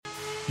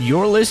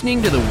You're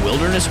listening to the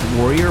Wilderness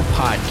Warrior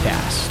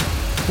Podcast,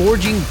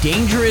 forging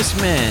dangerous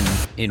men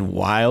in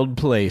wild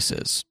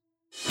places.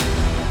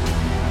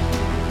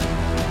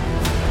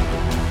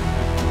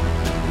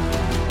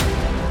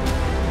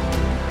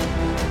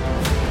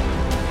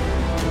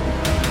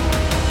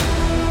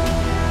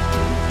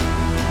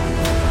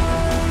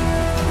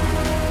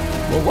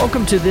 Well,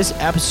 welcome to this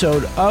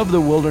episode of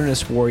the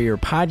Wilderness Warrior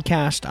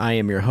Podcast. I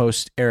am your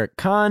host, Eric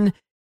Kahn,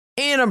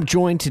 and I'm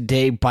joined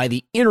today by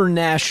the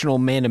international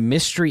man of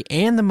mystery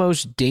and the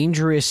most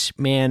dangerous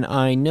man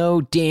I know,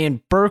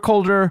 Dan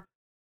Burkholder.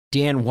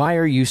 Dan, why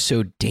are you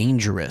so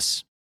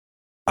dangerous?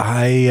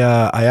 I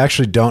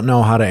actually don't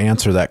know how to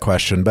answer that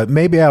question, but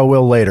maybe I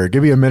will later.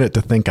 Give you a minute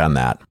to think on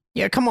that.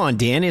 Yeah, come on,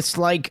 Dan. It's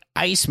like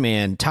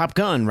Iceman, Top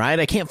Gun, right?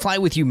 I can't fly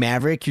with you,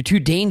 Maverick. You're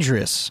too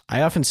dangerous.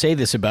 I often say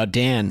this about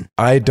Dan.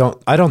 I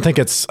don't think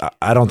it's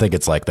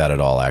like that at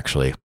all,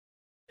 actually.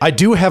 I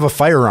do have a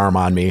firearm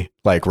on me,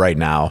 like right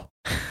now.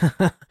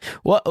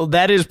 Well,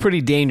 that is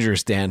pretty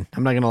dangerous, Dan.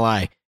 I'm not going to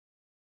lie.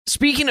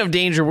 Speaking of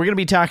danger, we're going to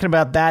be talking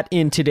about that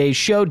in today's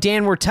show.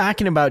 Dan, we're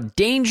talking about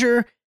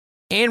danger,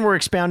 and we're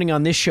expounding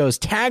on this show's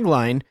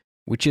tagline,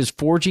 which is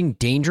forging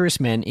dangerous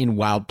men in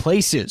wild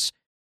places.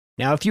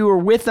 Now, if you were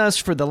with us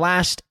for the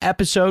last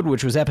episode,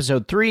 which was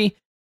episode 3,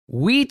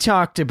 we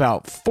talked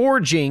about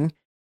forging,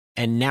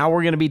 and now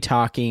we're going to be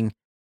talking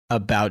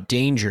about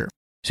danger.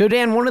 So,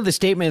 Dan, one of the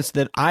statements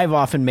that I've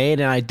often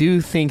made, and I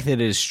do think that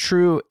is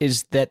true,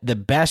 is that the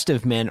best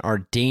of men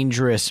are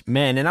dangerous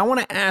men. And I want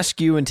to ask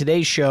you in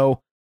today's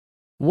show,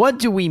 what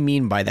do we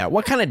mean by that?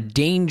 What kind of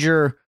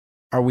danger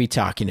are we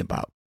talking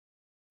about?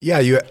 Yeah,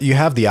 you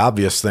have the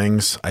obvious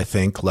things, I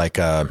think, like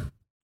a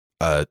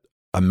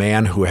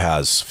man who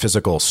has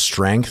physical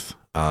strength,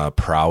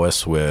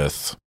 prowess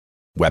with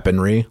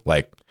weaponry,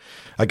 like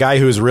a guy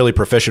who is really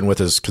proficient with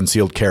his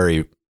concealed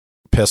carry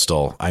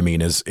pistol, I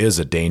mean, is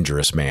a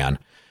dangerous man.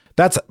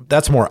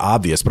 That's more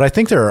obvious, but I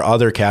think there are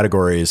other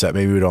categories that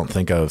maybe we don't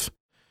think of,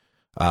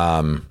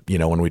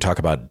 when we talk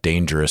about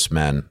dangerous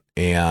men.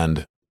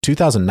 And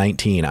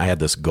 2019, I had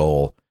this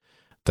goal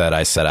that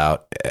I set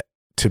out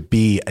to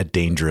be a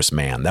dangerous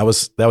man. That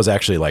was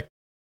actually like,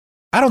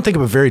 I don't think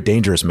I'm a very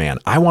dangerous man.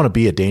 I want to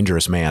be a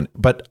dangerous man,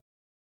 but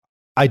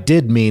I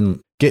did mean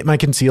get my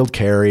concealed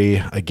carry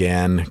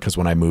again, because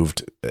when I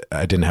moved,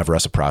 I didn't have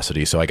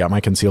reciprocity. So I got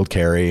my concealed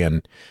carry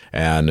and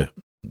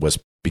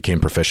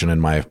became proficient in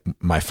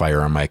my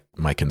firearm,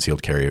 my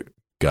concealed carry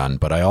gun.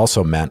 But I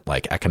also meant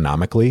like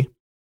economically,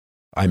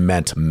 I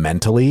meant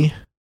mentally,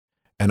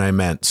 and I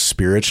meant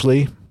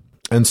spiritually.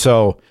 And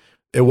so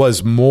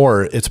it's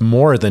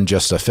more than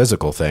just a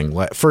physical thing.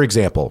 For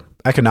example,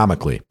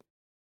 economically,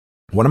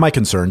 one of my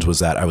concerns was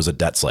that I was a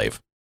debt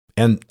slave,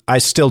 and I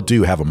still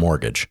do have a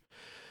mortgage,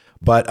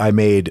 but I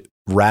made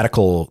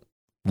radical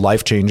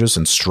life changes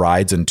and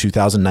strides in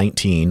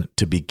 2019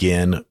 to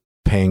begin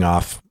paying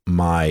off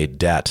my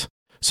debt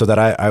so that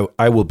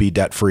I will be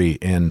debt free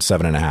in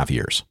 7.5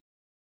 years.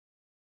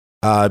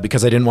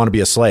 Because I didn't want to be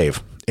a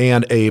slave.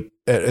 And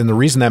the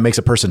reason that makes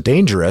a person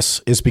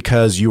dangerous is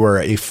because you are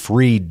a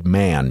freed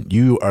man.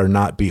 You are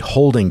not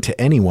beholden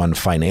to anyone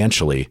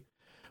financially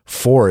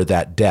for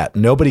that debt.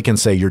 Nobody can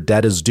say your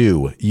debt is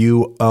due.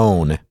 You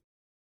own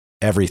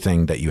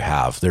everything that you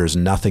have. There's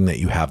nothing that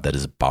you have that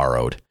is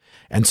borrowed.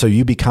 And so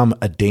you become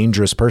a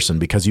dangerous person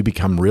because you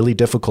become really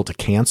difficult to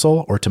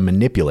cancel or to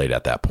manipulate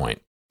at that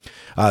point.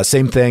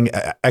 Same thing,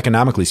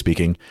 economically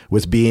speaking,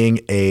 with being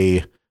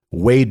a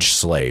wage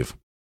slave.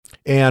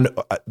 And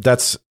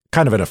that's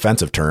kind of an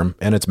offensive term,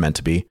 and it's meant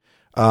to be.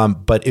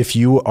 But if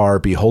you are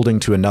beholden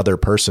to another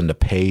person to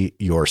pay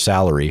your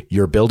salary,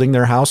 you're building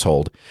their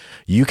household,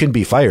 you can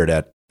be fired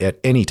at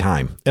any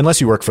time, unless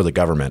you work for the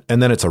government.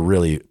 And then it's a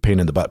really pain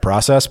in the butt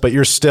process, but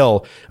you're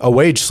still a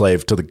wage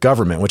slave to the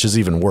government, which is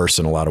even worse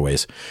in a lot of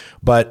ways.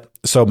 But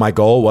so my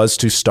goal was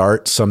to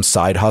start some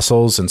side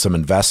hustles and some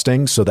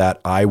investing so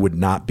that I would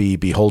not be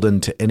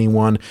beholden to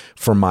anyone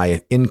for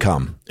my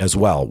income as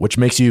well, which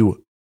makes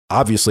you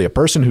obviously a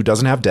person who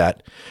doesn't have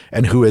debt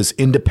and who is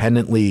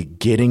independently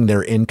getting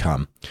their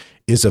income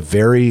is a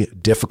very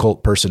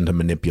difficult person to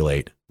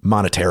manipulate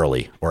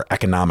monetarily or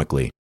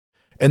economically.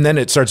 And then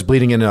it starts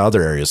bleeding into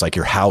other areas, like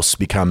your house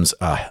becomes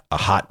a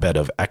hotbed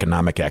of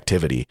economic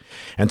activity.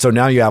 And so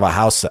now you have a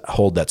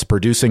household that's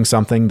producing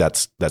something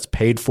that's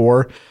paid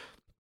for.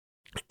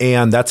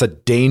 And that's a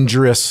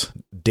dangerous,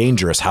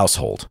 dangerous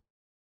household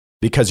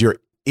because you're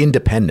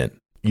independent.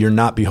 You're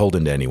not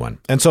beholden to anyone.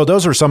 And so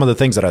those are some of the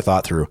things that I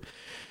thought through.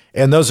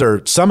 And those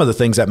are some of the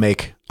things that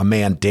make a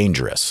man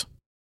dangerous.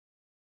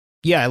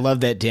 Yeah, I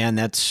love that, Dan.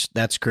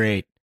 That's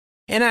great.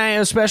 And I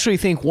especially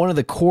think one of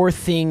the core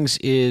things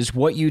is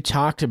what you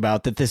talked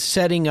about, that the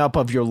setting up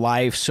of your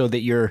life so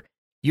that you're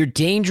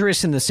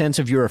dangerous in the sense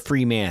of you're a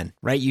free man,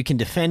 right? You can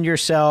defend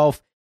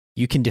yourself.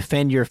 You can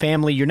defend your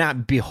family. You're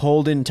not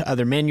beholden to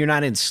other men. You're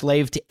not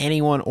enslaved to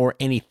anyone or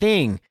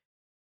anything.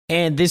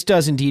 And this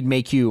does indeed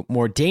make you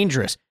more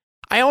dangerous.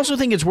 I also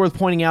think it's worth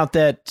pointing out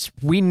that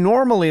we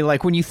normally,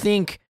 like when you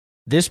think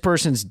this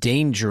person's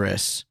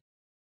dangerous,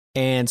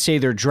 and say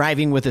they're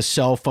driving with a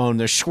cell phone,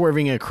 they're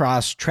swerving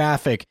across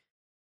traffic,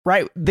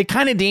 right? The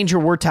kind of danger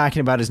we're talking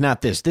about is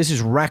not this. This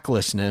is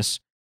recklessness.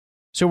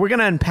 So we're going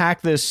to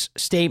unpack this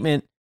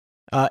statement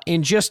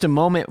in just a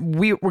moment.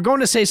 We're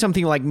going to say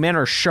something like men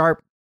are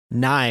sharp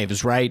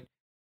knives, right?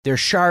 They're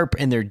sharp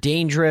and they're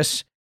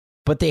dangerous,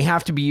 but they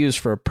have to be used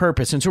for a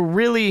purpose. And so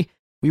really,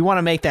 we want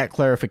to make that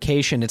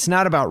clarification. It's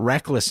not about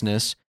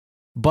recklessness,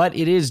 but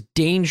it is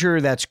danger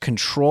that's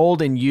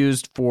controlled and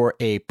used for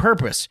a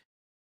purpose.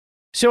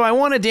 So I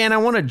want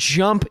to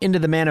jump into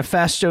the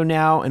manifesto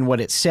now and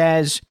what it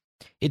says.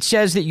 It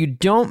says that you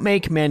don't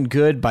make men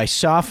good by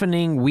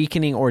softening,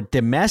 weakening, or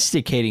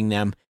domesticating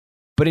them,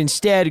 but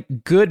instead,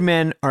 good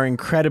men are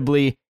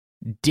incredibly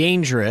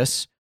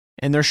dangerous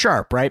and they're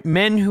sharp, right?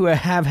 Men who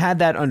have had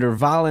that under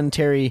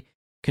voluntary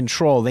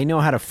control. They know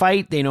how to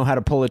fight, they know how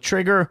to pull a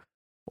trigger,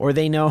 or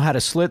they know how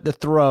to slit the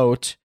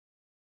throat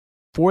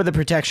for the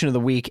protection of the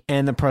weak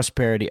and the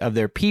prosperity of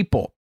their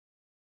people.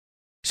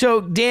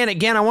 So, Dan,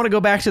 again, I want to go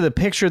back to the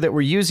picture that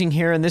we're using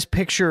here. And this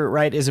picture,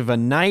 right, is of a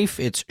knife,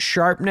 its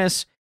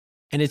sharpness,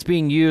 and it's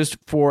being used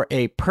for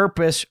a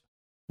purpose.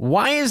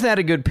 Why is that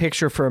a good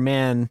picture for a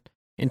man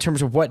in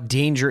terms of what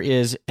danger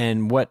is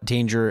and what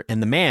danger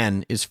and the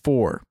man is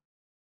for?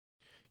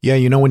 Yeah,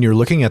 when you're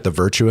looking at the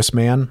virtuous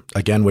man,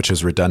 again, which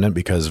is redundant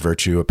because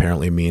virtue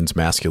apparently means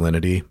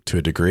masculinity to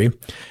a degree.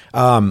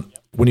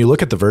 When you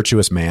look at the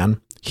virtuous man,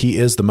 he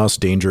is the most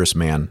dangerous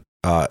man.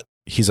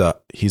 He's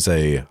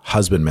a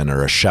husbandman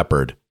or a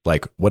shepherd.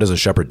 Like, what does a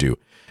shepherd do?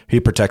 He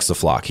protects the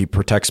flock. He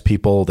protects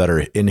people that are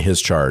in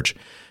his charge.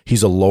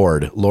 He's a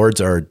lord. Lords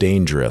are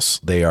dangerous.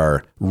 They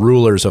are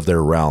rulers of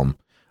their realm.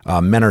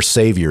 Men are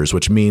saviors,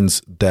 which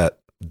means that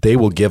they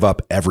will give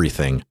up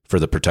everything for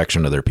the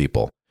protection of their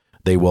people.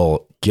 They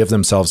will give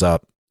themselves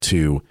up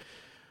to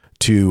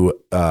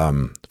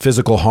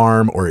physical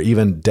harm or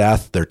even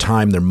death. Their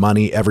time, their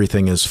money,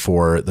 everything is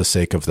for the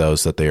sake of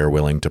those that they are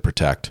willing to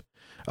protect.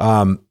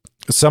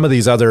 Some of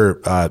these other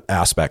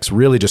aspects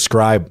really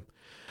describe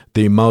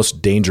the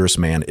most dangerous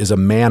man is a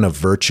man of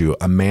virtue,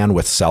 a man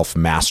with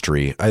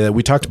self-mastery.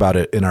 We talked about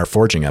it in our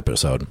forging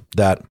episode,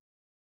 that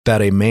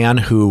a man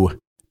who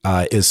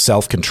is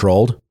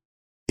self-controlled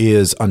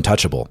is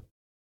untouchable.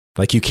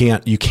 Like you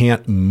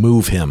can't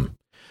move him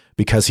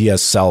because he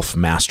has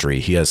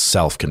self-mastery, he has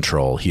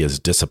self-control, he is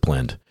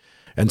disciplined.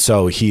 And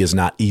so he is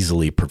not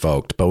easily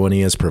provoked. But when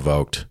he is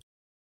provoked,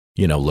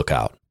 look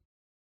out.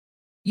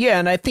 Yeah,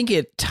 and I think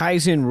it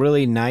ties in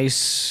really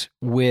nice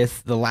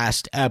with the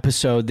last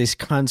episode, this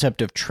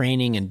concept of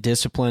training and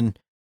discipline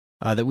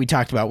that we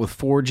talked about with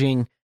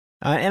forging.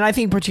 And I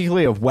think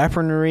particularly of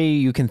weaponry,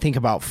 you can think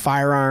about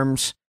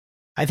firearms.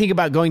 I think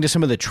about going to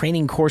some of the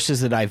training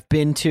courses that I've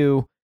been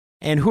to.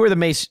 And who are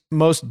the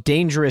most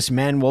dangerous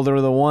men? Well, they're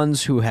the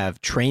ones who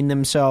have trained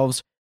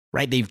themselves,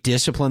 right? They've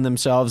disciplined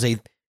themselves.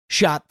 They've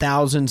shot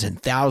thousands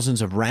and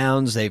thousands of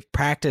rounds. They've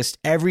practiced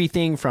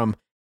everything from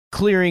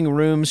clearing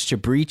rooms to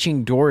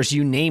breaching doors,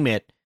 you name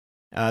it.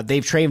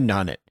 They've trained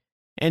on it.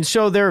 And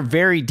so they're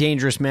very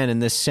dangerous men in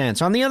this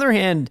sense. On the other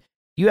hand,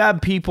 you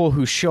have people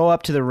who show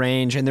up to the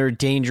range and they're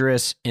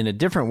dangerous in a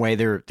different way.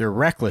 They're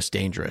reckless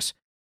dangerous.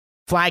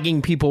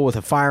 Flagging people with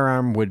a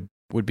firearm would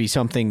be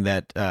something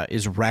that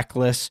is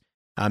reckless.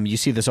 You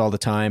see this all the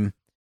time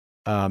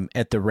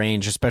at the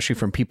range, especially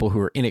from people who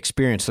are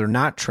inexperienced. They're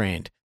not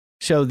trained.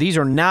 So these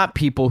are not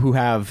people who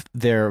have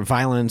their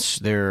violence,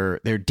 their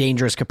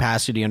dangerous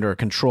capacity under a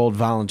controlled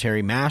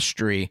voluntary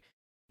mastery.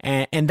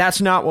 And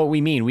that's not what we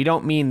mean. We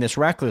don't mean this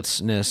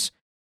recklessness.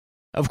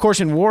 Of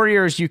course, in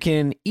warriors, you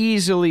can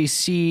easily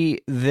see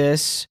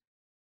this.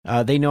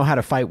 They know how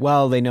to fight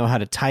well. They know how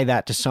to tie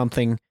that to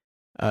something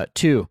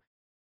too.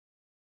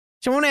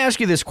 So I want to ask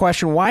you this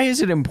question. Why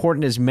is it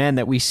important as men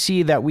that we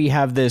see that we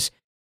have this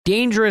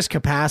dangerous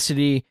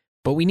capacity,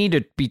 but we need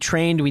to be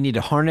trained, we need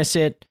to harness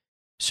it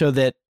so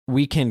that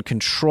we can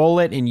control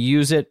it and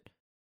use it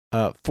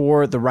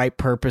for the right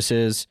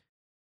purposes?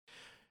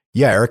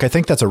 Yeah, Eric, I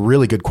think that's a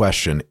really good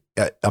question.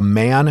 A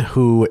man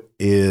who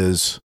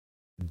is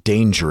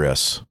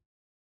dangerous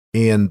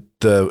in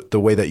the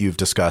way that you've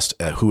discussed,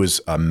 who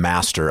is a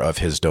master of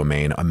his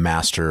domain, a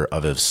master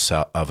of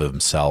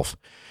himself,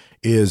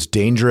 is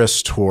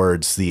dangerous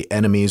towards the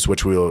enemies,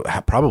 which we will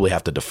probably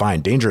have to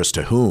define. Dangerous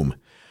to whom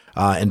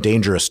and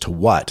dangerous to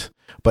what?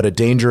 But a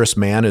dangerous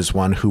man is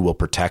one who will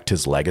protect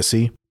his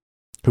legacy,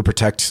 who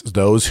protects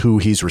those who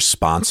he's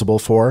responsible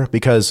for.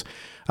 Because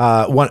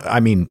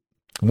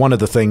one of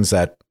the things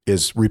that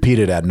is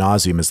repeated ad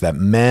nauseum is that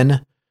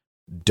men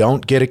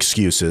don't get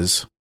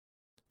excuses.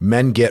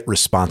 Men get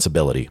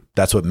responsibility.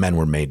 That's what men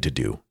were made to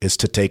do, is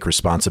to take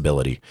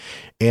responsibility.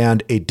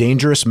 And a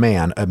dangerous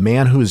man, a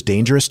man who is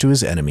dangerous to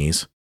his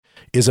enemies,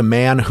 is a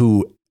man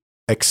who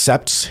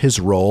accepts his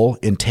role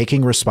in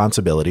taking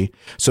responsibility.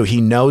 So he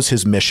knows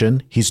his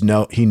mission.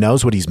 He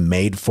knows what he's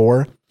made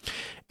for,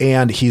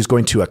 and he's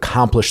going to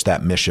accomplish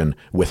that mission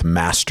with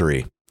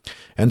mastery.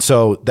 And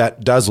so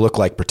that does look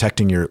like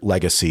protecting your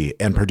legacy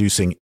and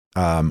producing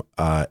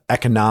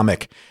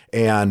economic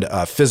and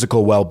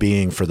physical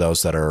well-being for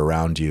those that are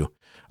around you.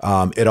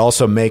 It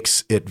also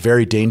makes it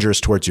very dangerous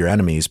towards your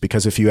enemies,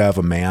 because if you have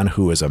a man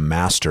who is a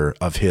master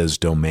of his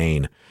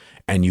domain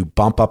and you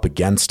bump up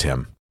against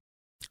him,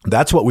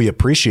 that's what we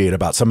appreciate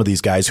about some of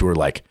these guys who are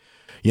like,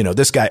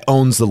 this guy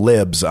owns the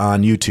libs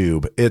on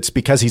YouTube. It's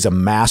because he's a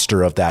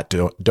master of that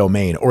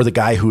domain. Or the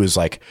guy who is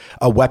like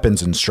a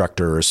weapons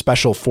instructor or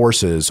special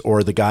forces,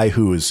 or the guy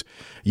who's,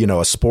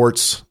 a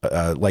sports,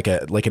 like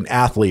an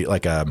athlete,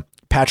 like a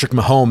Patrick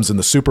Mahomes in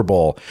the Super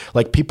Bowl.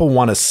 Like, people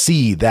want to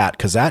see that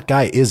because that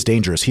guy is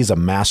dangerous. He's a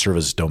master of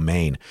his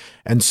domain.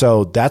 And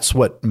so that's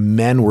what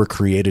men were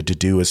created to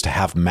do, is to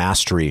have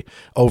mastery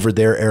over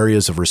their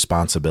areas of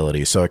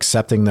responsibility. So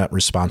accepting that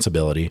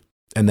responsibility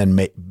and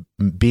then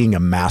being a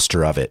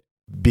master of it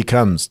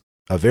becomes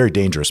a very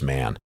dangerous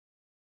man.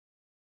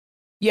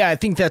 Yeah, I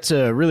think that's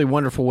a really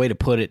wonderful way to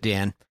put it,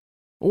 Dan.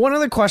 One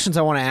of the questions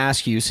I want to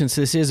ask you, since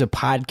this is a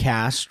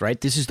podcast, right?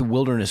 This is the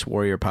Wilderness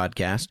Warrior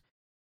podcast.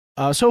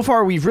 So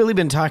far, we've really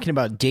been talking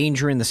about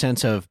danger in the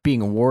sense of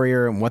being a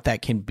warrior and what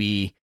that can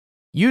be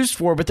used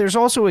for, but there's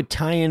also a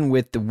tie-in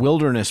with the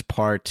wilderness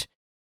part,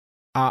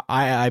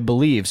 I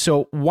believe.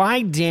 So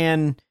why,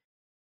 Dan,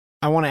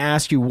 I want to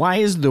ask you, why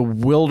is the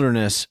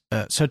wilderness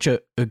such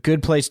a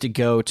good place to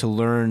go to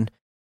learn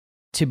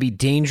to be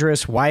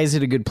dangerous? Why is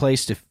it a good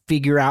place to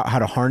figure out how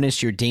to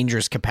harness your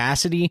dangerous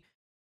capacity?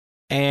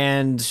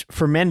 And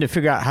for men to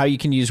figure out how you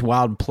can use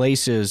wild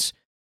places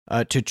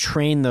to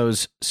train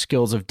those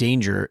skills of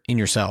danger in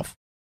yourself.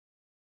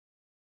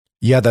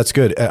 Yeah, that's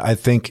good. I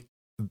think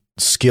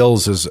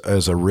skills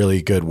is a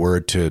really good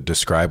word to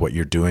describe what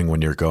you're doing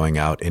when you're going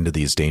out into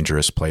these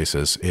dangerous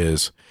places,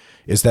 is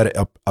that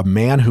a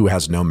man who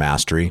has no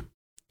mastery,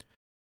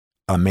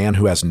 a man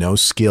who has no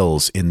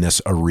skills in this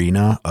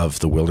arena of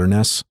the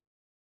wilderness,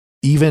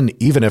 even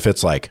if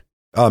it's like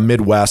a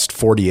Midwest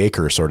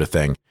 40-acre sort of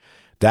thing,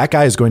 that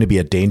guy is going to be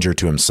a danger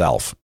to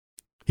himself.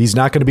 He's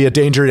not going to be a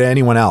danger to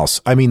anyone else.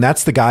 I mean,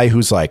 that's the guy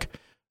who's like,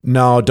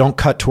 no, don't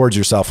cut towards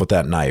yourself with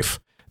that knife.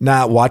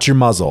 Nah, watch your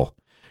muzzle.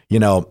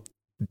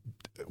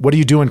 What are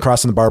you doing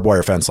crossing the barbed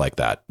wire fence like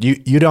that?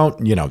 You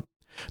don't,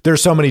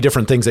 there's so many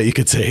different things that you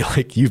could say.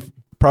 Like, you've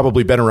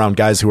probably been around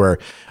guys who are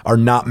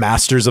not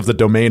masters of the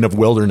domain of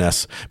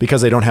wilderness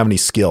because they don't have any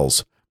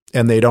skills,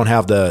 and they don't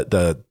have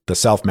the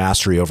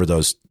self-mastery over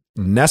those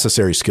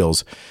necessary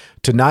skills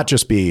to not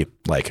just be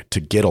like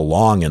to get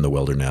along in the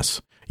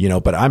wilderness,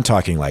 but I'm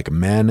talking like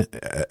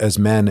as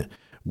men,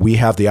 we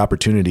have the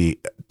opportunity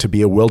to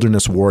be a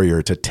wilderness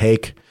warrior, to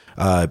take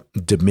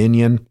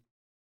dominion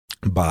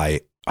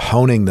by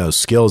honing those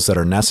skills that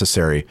are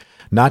necessary,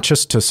 not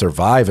just to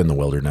survive in the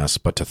wilderness,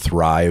 but to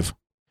thrive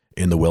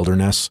in the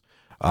wilderness.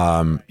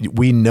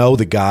 We know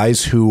the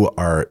guys who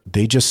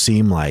they just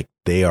seem like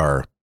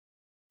they've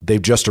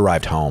just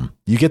arrived home.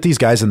 You get these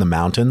guys in the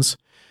mountains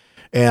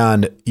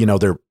and,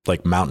 they're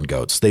like mountain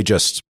goats. They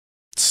just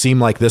seem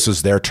like this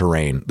is their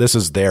terrain. This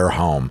is their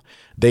home.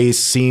 They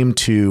seem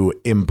to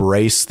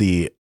embrace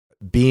the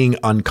being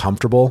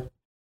uncomfortable,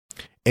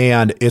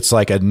 and it's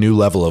like a new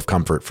level of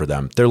comfort for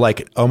them. They're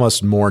like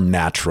almost more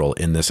natural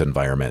in this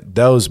environment.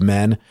 Those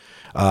men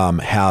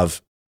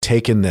have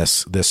taken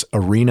this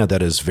arena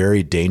that is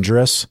very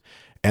dangerous,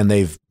 and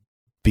they've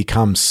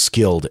become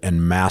skilled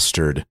and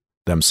mastered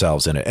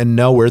themselves in it, and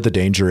know where the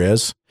danger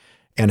is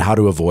and how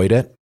to avoid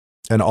it,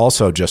 and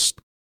also just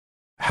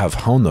have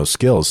honed those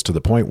skills to the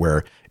point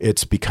where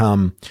it's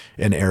become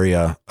an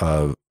area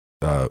of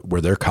where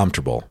they're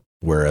comfortable,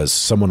 whereas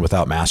someone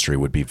without mastery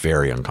would be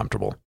very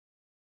uncomfortable.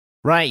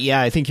 Right.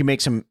 Yeah, I think you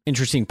make some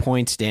interesting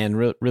points, Dan.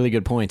 Really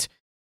good points.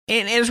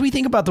 And as we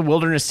think about the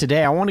wilderness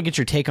today, I want to get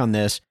your take on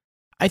this.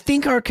 I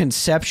think our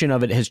conception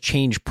of it has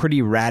changed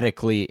pretty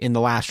radically in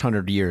the last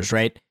 100 years,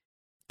 right?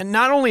 And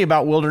not only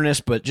about wilderness,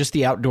 but just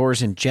the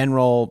outdoors in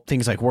general,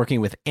 things like working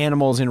with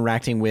animals,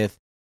 interacting with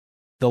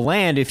the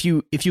land. If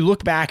you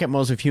look back at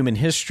most of human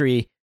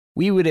history,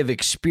 we would have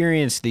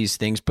experienced these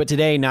things, but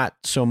today not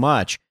so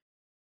much.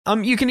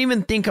 You can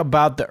even think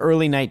about the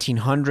early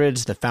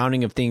 1900s, the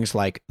founding of things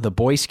like the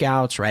Boy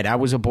Scouts, right? I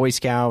was a Boy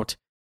Scout.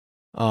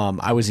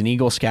 I was an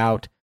Eagle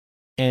Scout.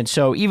 And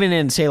so even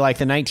in, say, like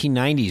the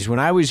 1990s, when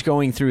I was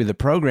going through the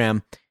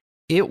program,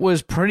 it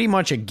was pretty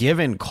much a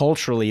given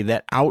culturally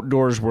that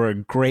outdoors were a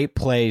great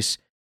place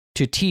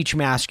to teach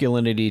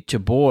masculinity to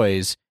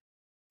boys.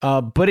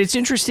 But it's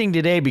interesting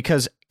today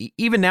because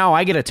even now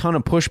I get a ton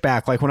of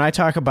pushback. Like when I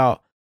talk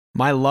about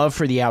my love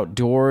for the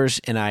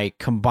outdoors and I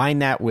combine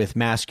that with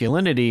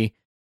masculinity,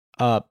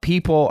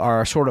 people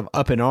are sort of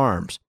up in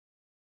arms.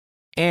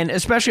 And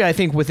especially I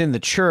think within the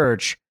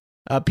church,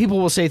 people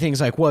will say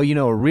things like, well,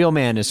 a real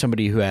man is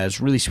somebody who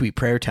has really sweet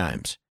prayer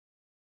times.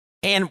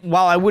 And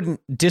while I wouldn't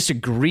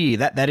disagree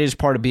that is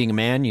part of being a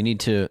man, you need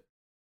to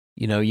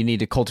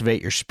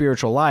cultivate your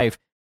spiritual life.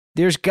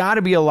 There's got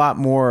to be a lot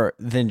more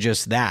than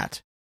just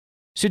that.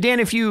 So Dan,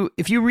 if you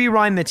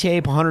rewind the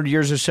tape 100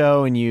 years or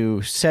so and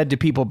you said to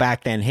people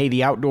back then, hey,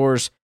 the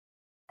outdoors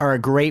are a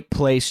great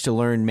place to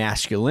learn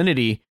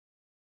masculinity,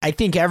 I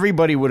think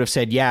everybody would have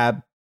said, yeah,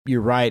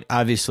 you're right,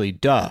 obviously,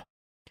 duh.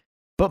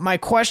 But my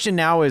question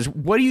now is,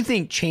 what do you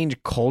think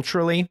changed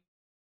culturally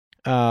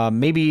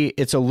Maybe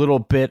it's a little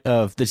bit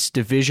of this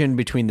division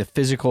between the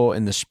physical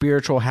and the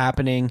spiritual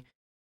happening.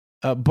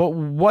 But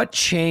what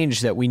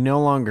changed that we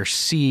no longer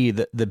see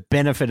the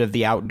benefit of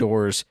the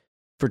outdoors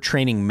for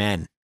training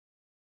men?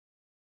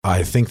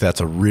 I think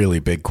that's a really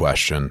big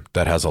question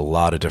that has a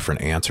lot of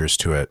different answers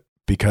to it,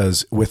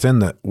 because within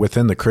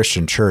the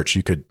Christian church,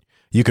 you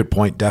could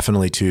point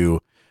definitely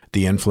to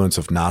the influence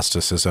of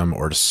Gnosticism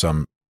or to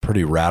some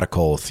pretty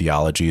radical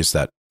theologies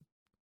that,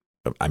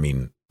 I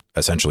mean,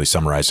 essentially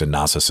summarized in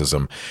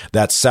Gnosticism,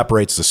 that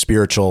separates the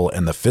spiritual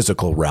and the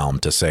physical realm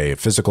to say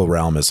physical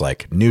realm is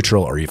like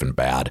neutral or even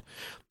bad.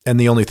 And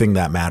the only thing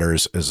that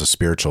matters is the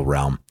spiritual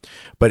realm.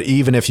 But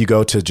even if you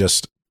go to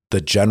just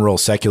the general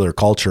secular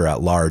culture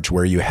at large,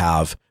 where you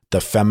have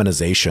the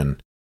feminization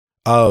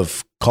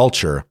of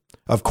culture,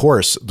 of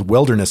course, the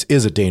wilderness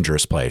is a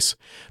dangerous place.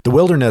 The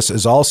wilderness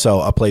is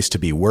also a place to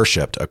be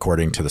worshipped,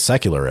 according to the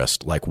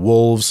secularist, like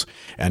wolves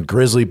and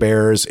grizzly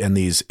bears, and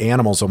these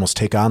animals almost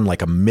take on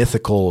like a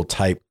mythical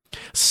type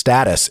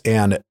status,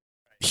 and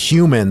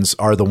humans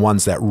are the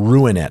ones that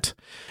ruin it.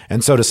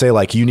 And so to say,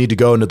 like, you need to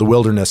go into the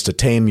wilderness to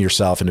tame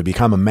yourself and to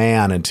become a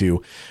man and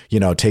to,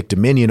 take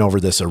dominion over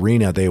this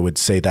arena, they would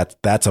say that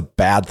that's a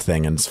bad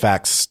thing. And in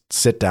fact,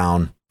 sit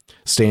down,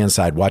 stay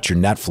inside, watch your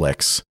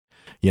Netflix,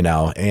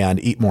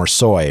 and eat more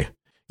soy.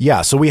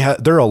 Yeah. So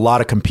there are a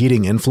lot of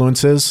competing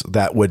influences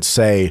that would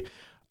say,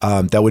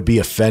 that would be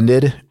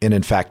offended and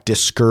in fact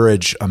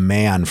discourage a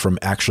man from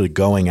actually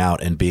going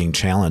out and being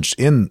challenged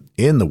in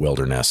the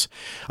wilderness.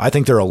 I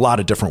think there are a lot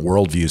of different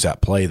worldviews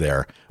at play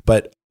there,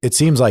 but it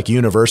seems like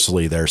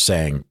universally they're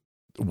saying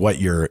what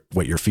your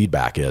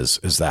feedback is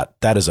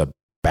that is a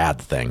bad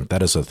thing.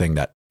 That is a thing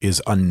that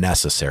is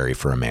unnecessary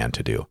for a man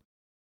to do.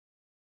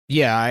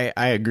 Yeah,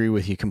 I agree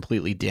with you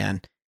completely,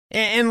 Dan.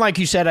 And like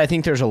you said, I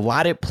think there's a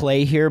lot at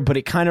play here, but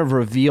it kind of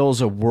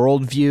reveals a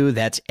worldview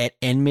that's at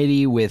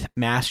enmity with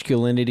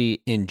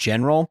masculinity in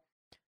general.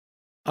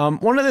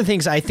 One of the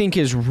things I think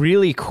is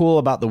really cool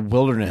about the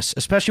wilderness,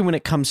 especially when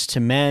it comes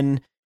to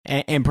men,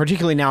 and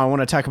particularly now I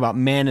want to talk about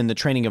men and the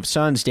training of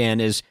sons,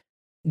 Dan, is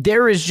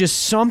there is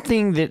just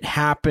something that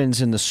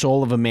happens in the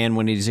soul of a man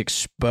when he's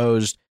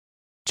exposed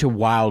to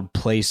wild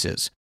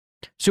places.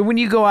 So when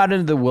you go out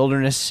into the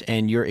wilderness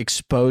and you're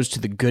exposed to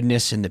the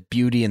goodness and the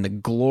beauty and the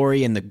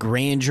glory and the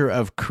grandeur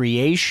of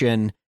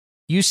creation,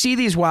 you see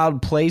these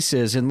wild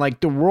places and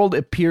like the world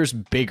appears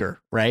bigger,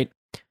 right?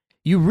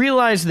 You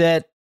realize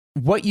that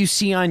what you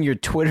see on your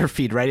Twitter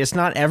feed, right, it's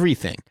not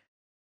everything.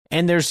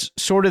 And there's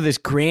sort of this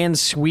grand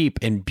sweep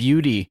and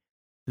beauty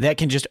that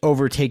can just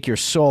overtake your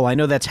soul. I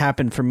know that's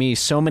happened for me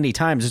so many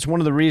times. It's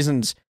one of the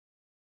reasons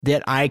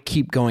that I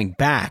keep going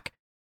back.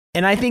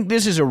 And I think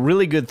this is a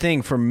really good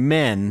thing for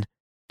men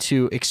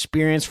to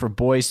experience, for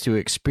boys to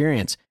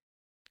experience.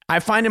 I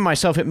find in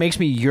myself, it makes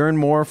me yearn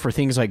more for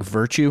things like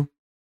virtue,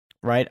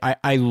 right?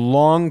 I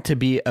long to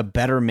be a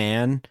better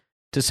man,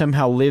 to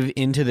somehow live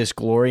into this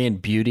glory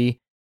and beauty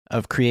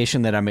of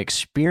creation that I'm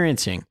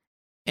experiencing.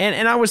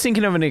 And I was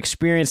thinking of an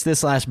experience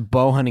this last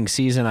bow hunting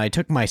season. I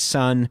took my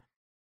son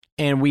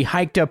and we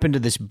hiked up into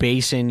this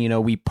basin.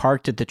 We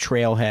parked at the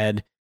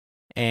trailhead,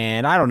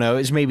 and I don't know, it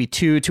was maybe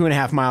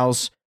 2.5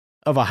 miles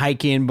of a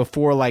hike in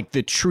before like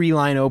the tree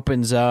line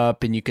opens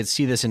up and you could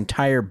see this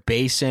entire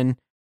basin.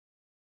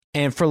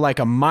 And for like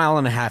 1.5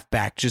 miles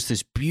back, just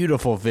this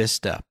beautiful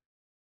vista.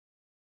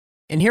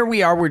 And here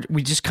we are,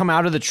 we just come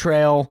out of the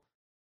trail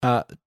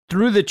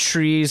through the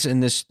trees,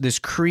 and this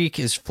creek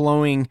is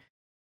flowing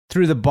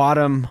through the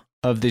bottom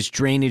of this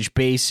drainage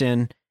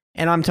basin.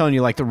 And I'm telling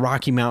you, like, the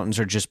Rocky Mountains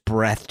are just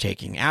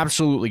breathtaking,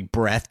 absolutely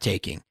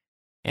breathtaking.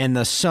 And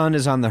the sun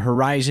is on the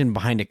horizon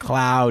behind a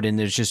cloud, and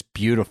it's just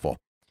beautiful.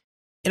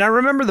 And I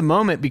remember the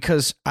moment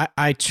because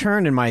I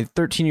turned, and my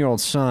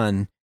 13-year-old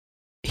son,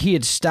 he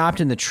had stopped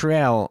in the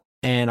trail,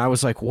 and I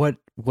was like, what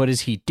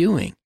is he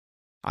doing?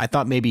 I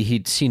thought maybe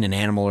he'd seen an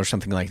animal or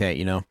something like that,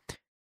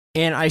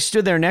 And I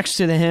stood there next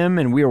to him,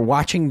 and we were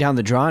watching down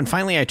the draw, and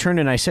finally I turned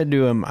and I said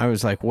to him, I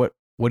was like, what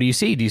do you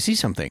see? Do you see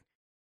something?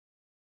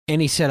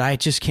 And he said, I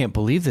just can't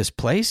believe this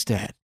place,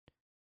 Dad.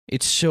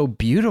 It's so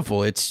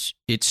beautiful. It's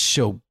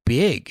so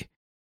big,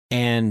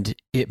 and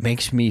it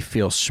makes me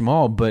feel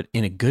small, but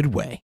in a good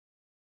way.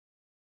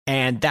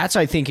 And that's,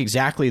 I think,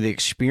 exactly the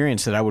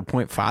experience that I would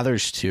point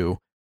fathers to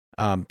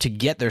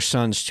get their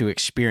sons to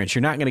experience.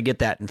 You're not going to get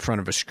that in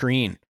front of a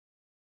screen.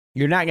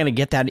 You're not going to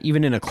get that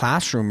even in a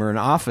classroom or an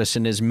office.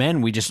 And as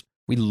men,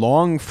 we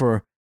long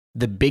for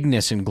the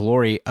bigness and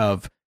glory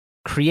of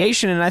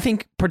creation. And I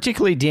think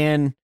particularly,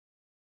 Dan,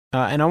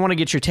 and I want to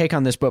get your take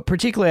on this, but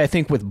particularly I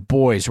think with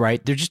boys,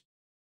 right? They're just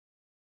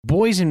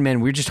boys and men.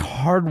 We're just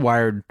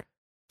hardwired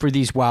for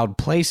these wild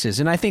places.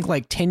 And I think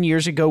like 10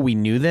 years ago, we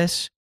knew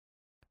this,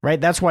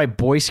 right? That's why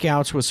Boy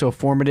Scouts was so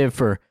formative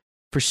for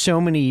so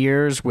many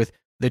years with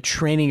the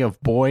training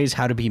of boys,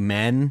 how to be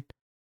men.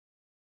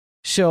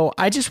 So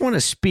I just want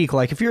to speak,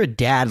 like, if you're a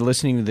dad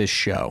listening to this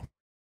show,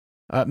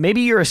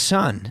 maybe you're a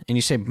son and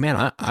you say,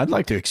 man, I'd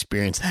like to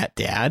experience that,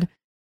 Dad.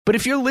 But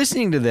if you're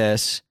listening to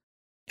this,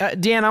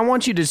 Dan, I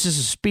want you to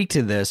just speak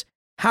to this.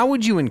 How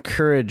would you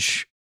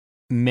encourage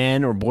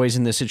men or boys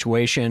in this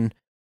situation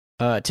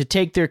to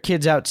take their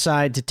kids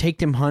outside, to take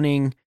them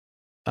hunting.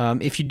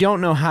 If you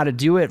don't know how to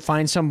do it,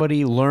 find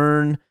somebody,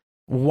 learn.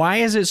 Why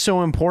is it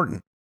so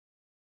important?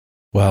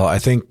 Well, I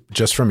think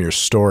just from your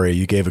story,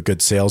 you gave a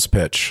good sales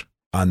pitch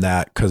on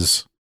that,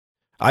 because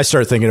I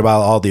started thinking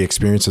about all the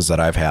experiences that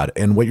I've had.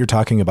 And what you're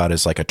talking about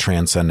is like a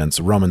transcendence.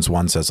 Romans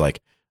 1 says like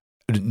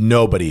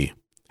nobody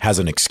has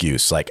an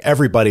excuse. Like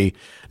everybody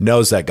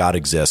knows that God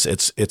exists.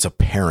 It's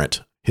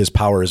apparent. His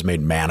power is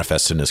made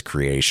manifest in his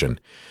creation.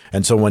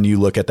 And so when you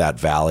look at that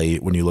valley,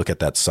 when you look at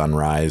that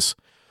sunrise,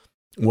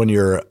 when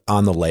you're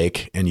on the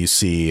lake and you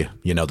see,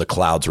 the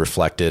clouds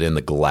reflected in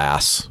the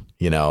glass,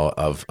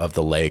 of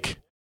the lake,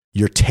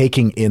 you're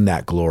taking in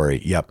that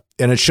glory. Yep.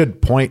 And it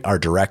should point our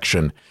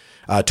direction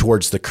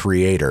towards the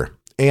Creator.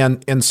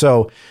 And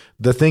so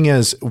the thing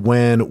is,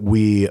 when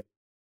we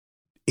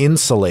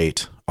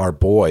insulate our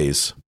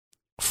boys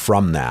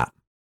from that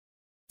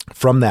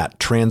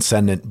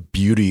transcendent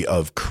beauty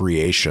of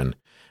creation,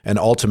 and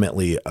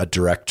ultimately a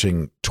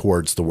directing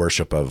towards the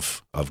worship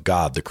of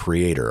God, the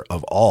Creator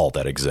of all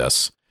that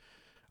exists,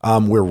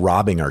 we're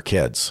robbing our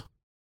kids.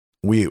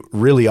 We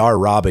really are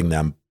robbing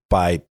them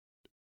by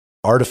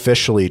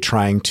artificially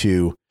trying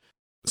to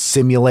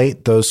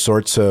simulate those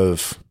sorts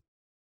of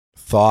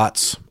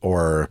thoughts,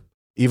 or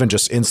even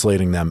just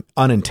insulating them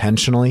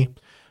unintentionally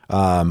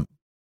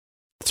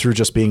through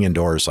just being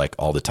indoors like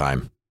all the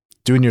time,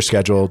 doing your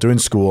schedule, doing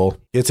school.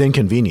 It's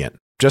inconvenient.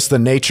 Just the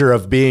nature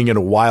of being in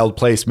a wild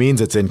place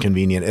means it's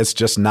inconvenient. It's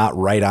just not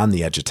right on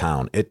the edge of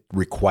town. It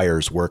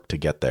requires work to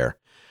get there.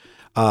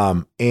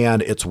 And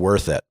it's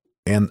worth it.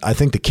 And I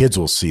think the kids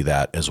will see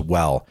that as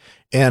well.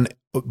 And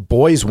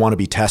boys want to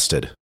be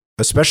tested,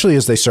 especially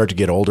as they start to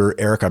get older.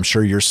 Eric, I'm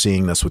sure you're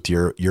seeing this with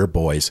your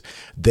boys.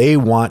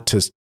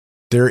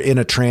 They're in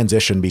a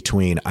transition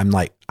between,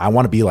 I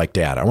want to be like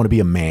dad. I want to be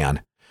a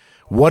man.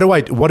 What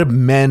do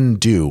men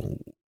do?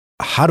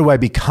 How do I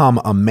become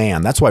a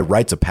man? That's why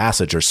rites of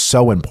passage are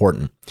so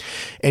important.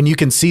 And you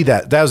can see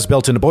that was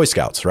built into Boy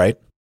Scouts, right?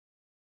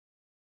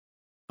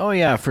 Oh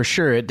yeah, for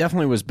sure. It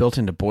definitely was built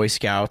into Boy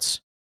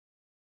Scouts.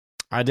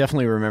 I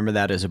definitely remember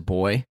that as a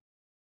boy,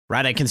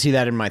 right? I can see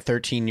that in my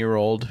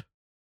 13-year-old,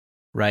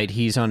 right?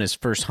 He's on his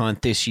first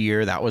hunt this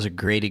year. That was a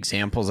great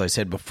example. As I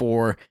said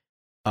before,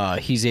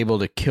 he's able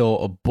to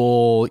kill a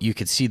bull. You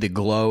could see the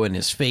glow in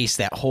his face,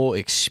 that whole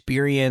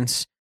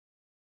experience.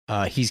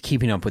 He's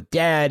keeping up with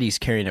dad. He's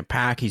carrying a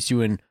pack. He's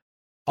doing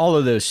all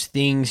of those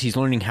things. He's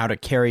learning how to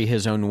carry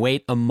his own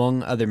weight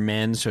among other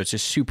men. So it's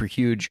just super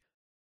huge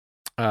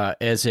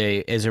as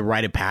a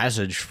rite of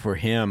passage for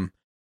him.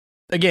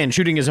 Again,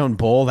 shooting his own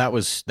bull, that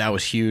was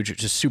huge.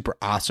 It's just super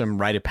awesome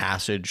rite of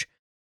passage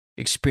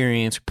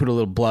experience. Put a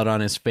little blood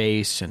on his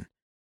face and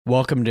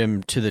welcomed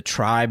him to the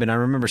tribe. And I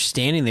remember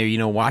standing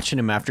there, watching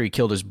him after he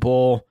killed his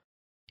bull.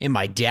 And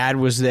my dad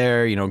was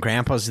there,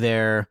 grandpa's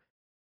there.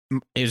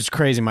 It was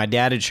crazy. My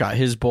dad had shot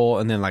his bull,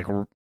 and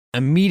then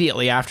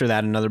immediately after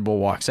that, another bull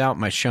walks out.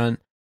 My son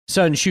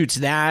shoots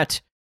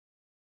that.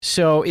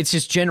 So it's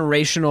this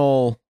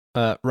generational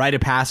rite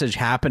of passage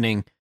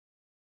happening.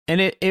 And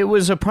it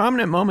was a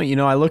prominent moment.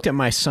 I looked at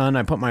my son,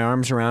 I put my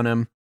arms around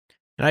him,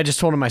 and I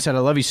just told him, I said, I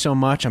love you so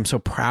much. I'm so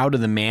proud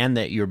of the man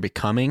that you're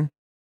becoming.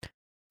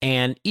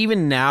 And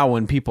even now,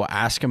 when people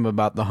ask him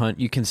about the hunt,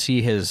 you can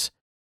see his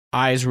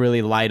eyes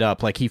really light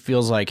up. Like he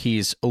feels like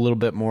he's a little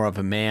bit more of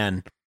a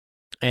man.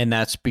 And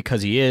that's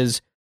because he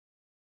is.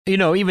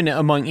 Even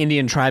among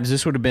Indian tribes,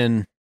 this would have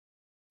been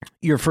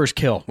your first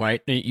kill,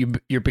 right?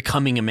 You're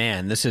becoming a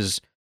man. This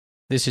is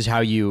how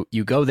you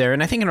go there.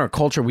 And I think in our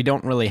culture, we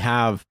don't really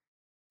have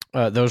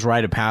those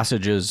rite of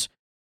passages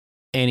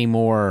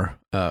anymore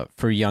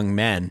for young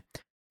men.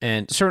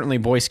 And certainly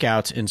Boy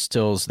Scouts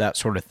instills that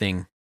sort of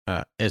thing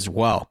as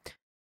well.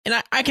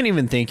 And I can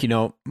even think,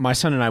 my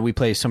son and I, we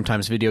play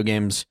sometimes video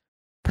games,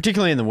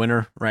 particularly in the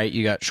winter, right?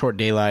 You got short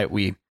daylight.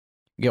 We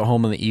get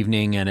home in the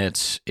evening and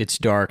it's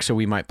dark, so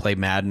we might play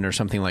Madden or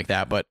something like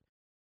that. But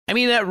I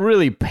mean, that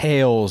really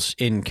pales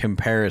in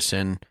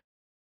comparison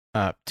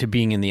to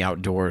being in the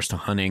outdoors, to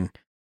hunting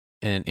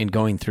and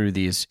going through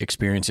these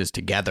experiences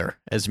together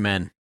as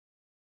men.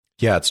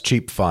 Yeah, it's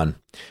cheap fun.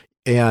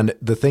 And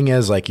the thing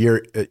is,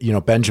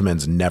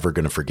 Benjamin's never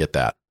going to forget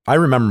that. I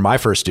remember my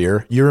first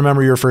deer. You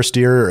remember your first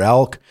deer or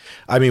elk?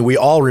 I mean, we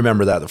all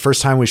remember that. The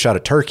first time we shot a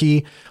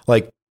turkey,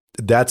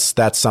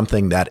 that's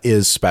something that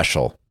is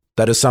special.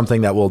 That is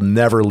something that will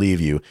never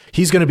leave you.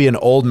 He's going to be an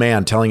old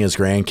man telling his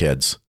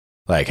grandkids,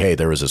 hey,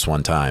 there was this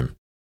one time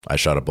I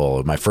shot a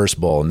bull, my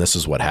first bull, and this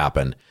is what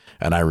happened.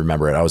 And I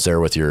remember it. I was there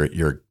with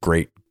your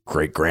great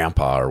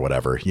grandpa or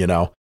whatever,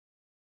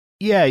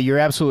 Yeah, you're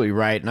absolutely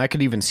right. And I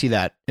could even see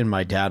that in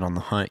my dad on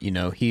the hunt.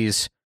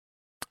 He's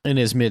in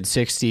his mid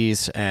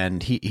 60s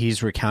and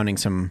he's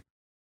recounting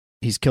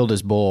he's killed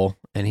his bull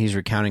and he's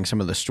recounting some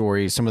of the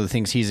stories, some of the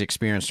things he's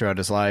experienced throughout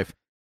his life.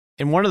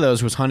 And one of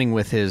those was hunting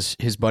with his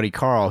buddy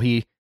Carl.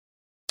 He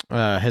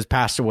has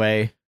passed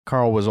away.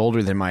 Carl was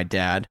older than my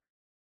dad,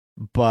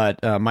 but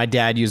my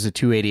dad used a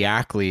 280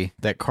 Ackley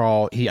that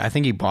Carl, I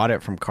think he bought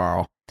it from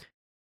Carl.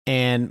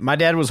 And my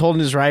dad was holding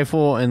his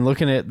rifle and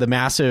looking at the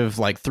massive,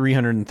 like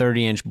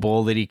 330-inch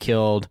bull that he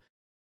killed.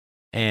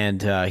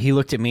 And he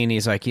looked at me and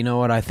he's like, you know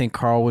what? I think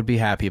Carl would be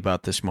happy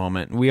about this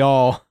moment. We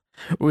all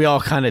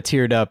kind of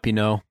teared up, you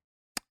know.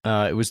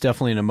 It was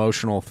definitely an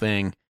emotional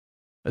thing,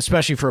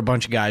 especially for a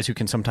bunch of guys who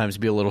can sometimes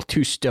be a little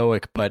too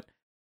stoic. But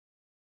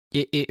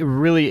it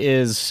really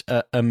is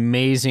an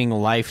amazing,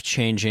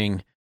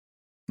 life-changing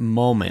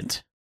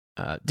moment.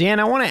 Dan,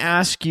 I want to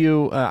ask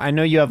you, I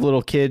know you have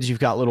little kids, you've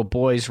got little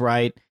boys,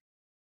 right?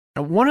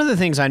 One of the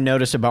things I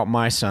notice about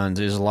my sons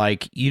is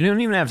like, you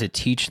don't even have to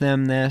teach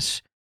them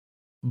this,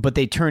 but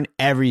they turn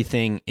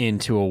everything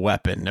into a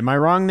weapon. Am I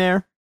wrong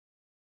there?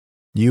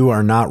 You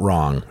are not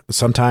wrong.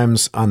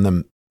 Sometimes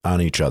on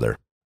each other.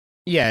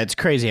 Yeah, it's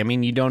crazy. I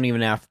mean, you don't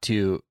even have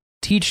to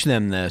teach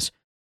them this.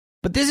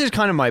 But this is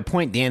kind of my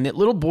point, Dan, that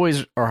little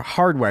boys are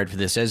hardwired for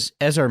this,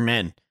 as are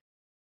men.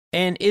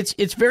 And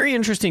it's very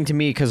interesting to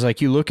me because, like,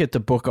 you look at the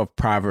book of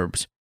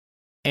Proverbs,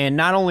 and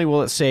not only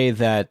will it say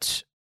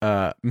that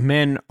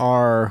men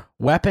are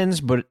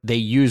weapons, but they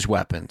use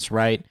weapons,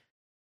 right?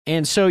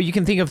 And so you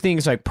can think of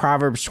things like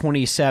Proverbs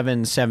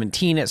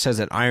 27:17. It says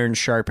that iron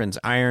sharpens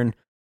iron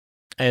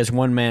as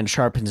one man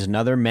sharpens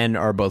another. Men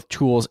are both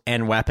tools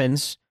and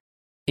weapons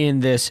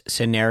in this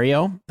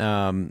scenario.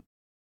 And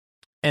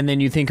then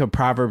you think of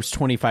Proverbs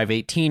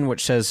 25:18,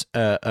 which says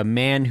a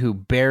man who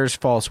bears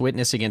false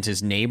witness against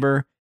his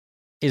neighbor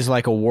is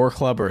like a war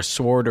club or a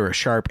sword or a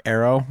sharp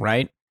arrow,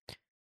 right?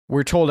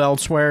 We're told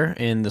elsewhere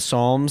in the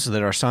Psalms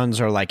that our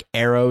sons are like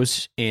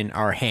arrows in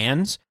our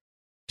hands.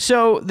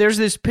 So there's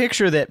this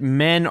picture that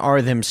men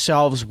are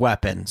themselves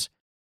weapons.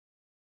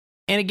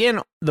 And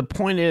again, the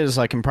point is,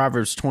 like in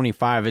Proverbs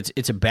 25,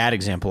 it's a bad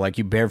example. Like,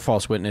 you bear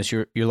false witness,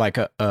 you're like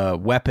a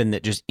weapon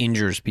that just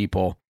injures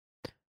people.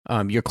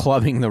 You're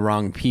clubbing the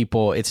wrong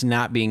people. It's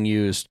not being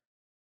used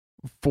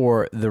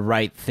for the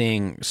right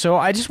thing. So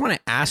I just want to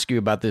ask you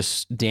about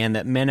this, Dan,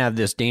 that men have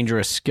this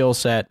dangerous skill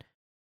set.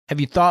 Have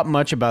you thought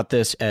much about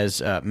this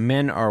as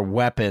men are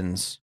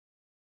weapons?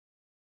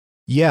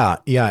 Yeah.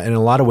 In a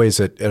lot of ways,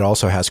 it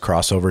also has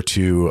crossover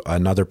to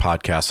another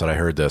podcast that I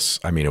heard this.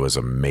 I mean, it was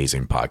an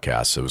amazing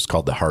podcast. It was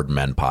called the Hard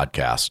Men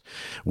Podcast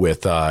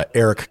with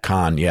Eric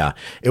Kahn. Yeah,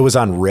 it was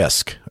on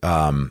risk.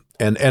 And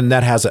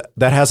that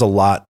has a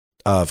lot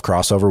of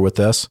crossover with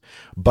this.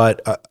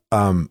 But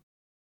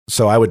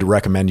so I would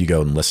recommend you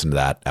go and listen to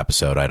that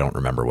episode. I don't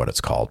remember what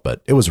it's called,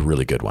 but it was a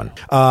really good one.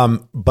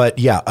 But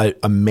yeah,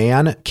 a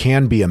man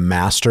can be a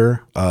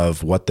master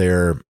of what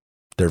their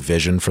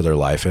vision for their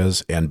life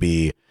is and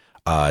be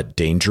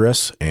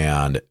dangerous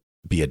and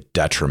be a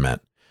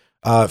detriment.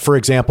 For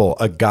example,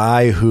 a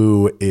guy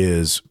who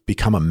is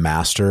become a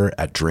master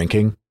at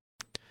drinking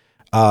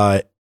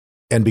and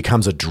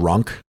becomes a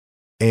drunk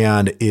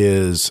and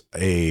is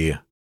a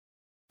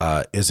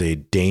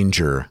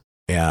danger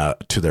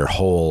to their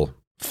whole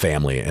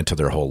family and to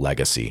their whole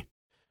legacy.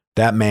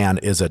 That man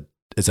is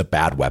a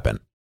bad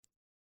weapon.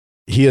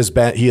 He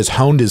has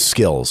honed his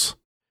skills.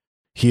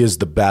 He is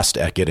the best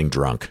at getting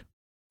drunk,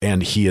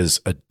 and he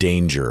is a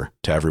danger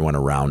to everyone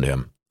around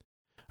him.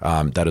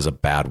 That is a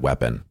bad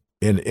weapon.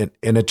 And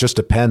it just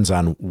depends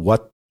on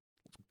what,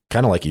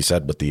 kind of like you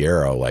said with the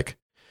arrow, like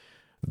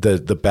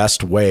the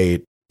best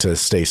way to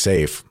stay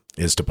safe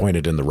is to point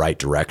it in the right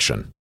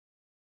direction.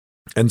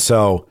 And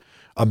so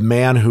a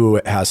man who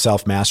has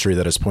self-mastery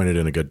that is pointed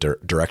in a good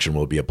direction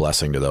will be a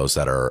blessing to those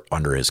that are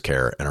under his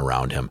care and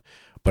around him.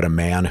 But a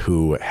man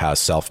who has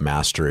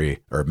self-mastery,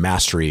 or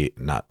mastery,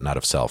 not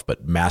of self,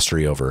 but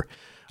mastery over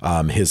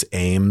his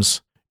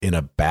aims in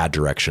a bad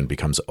direction,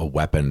 becomes a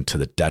weapon to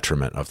the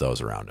detriment of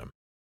those around him.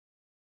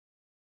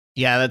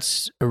 Yeah,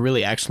 that's a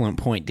really excellent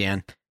point,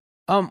 Dan.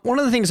 One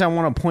of the things I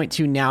want to point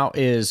to now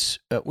is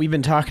we've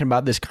been talking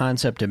about this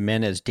concept of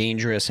men as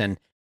dangerous, and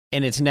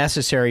it's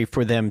necessary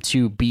for them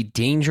to be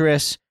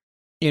dangerous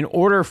in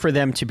order for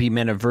them to be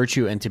men of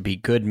virtue and to be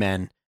good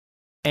men.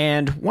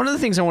 And one of the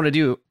things I want to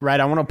do, right,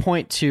 I want to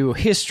point to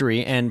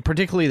history, and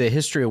particularly the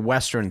history of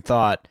Western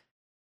thought,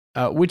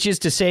 which is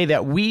to say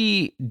that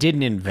we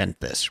didn't invent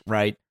this,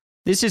 right?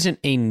 This isn't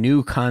a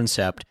new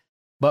concept,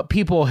 but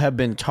people have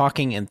been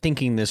talking and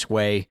thinking this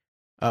way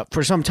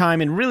for some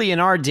time. And really,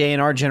 in our day, in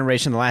our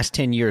generation, the last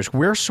 10 years,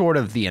 we're sort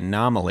of the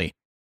anomaly.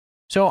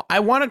 So I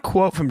want to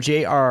quote from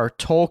J.R.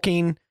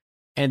 Tolkien,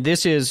 and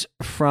this is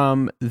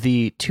from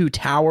The Two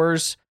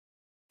Towers.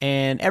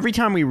 And every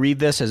time we read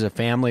this as a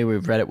family,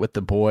 we've read it with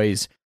the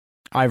boys.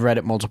 I've read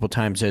it multiple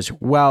times as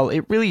well.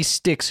 It really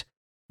sticks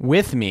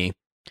with me.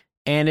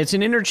 And it's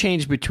an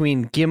interchange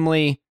between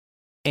Gimli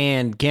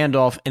and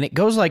Gandalf, and it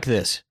goes like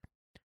this.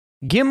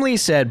 Gimli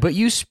said, "But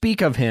you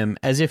speak of him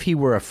as if he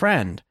were a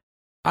friend.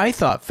 I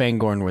thought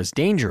Fangorn was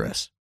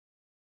dangerous."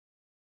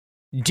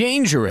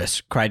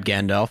 "Dangerous," cried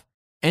Gandalf,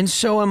 "and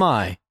so am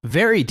I.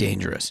 Very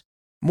dangerous.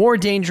 More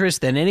dangerous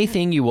than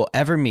anything you will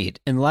ever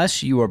meet,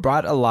 unless you are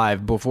brought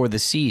alive before the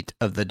seat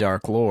of the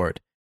Dark Lord.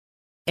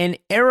 And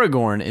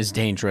Aragorn is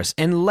dangerous,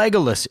 and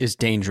Legolas is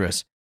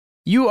dangerous.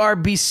 You are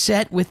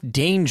beset with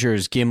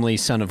dangers, Gimli,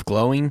 son of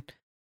Glowing,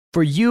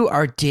 for you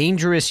are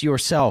dangerous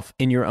yourself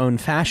in your own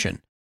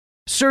fashion.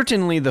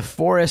 Certainly the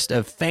forest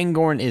of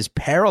Fangorn is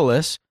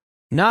perilous,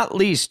 not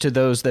least to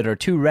those that are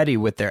too ready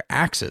with their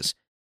axes.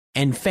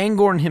 And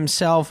Fangorn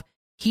himself,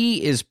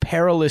 he is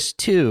perilous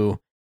too,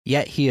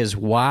 yet he is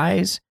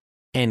wise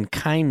and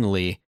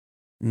kindly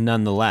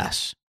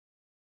nonetheless.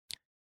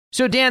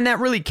 So Dan, that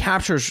really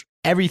captures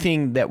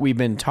everything that we've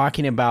been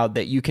talking about,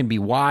 that you can be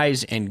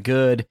wise and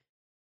good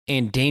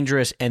and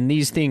dangerous, and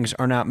these things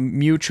are not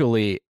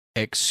mutually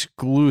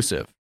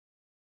exclusive.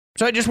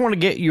 So I just want to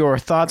get your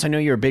thoughts. I know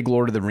you're a big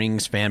Lord of the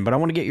Rings fan, but I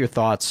want to get your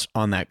thoughts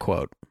on that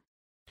quote.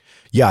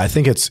 Yeah, I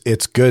think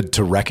it's good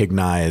to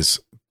recognize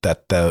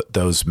that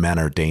those men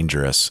are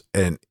dangerous.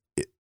 And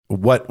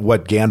what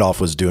Gandalf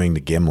was doing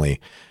to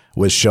Gimli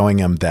was showing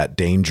him that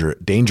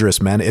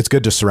dangerous men. It's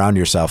good to surround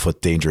yourself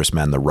with dangerous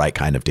men, the right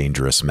kind of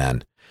dangerous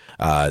men,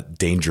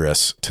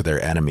 dangerous to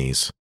their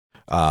enemies,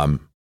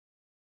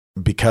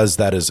 because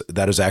that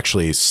is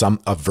actually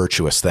a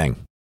virtuous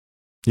thing.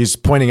 He's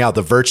pointing out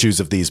the virtues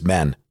of these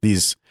men.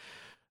 These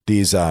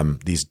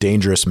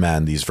dangerous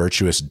men, these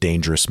virtuous,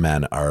 dangerous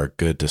men are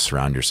good to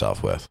surround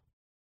yourself with.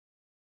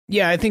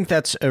 Yeah, I think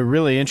that's a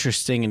really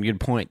interesting and good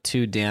point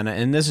too, Dana.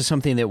 And this is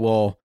something that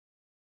we'll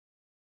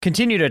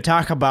continue to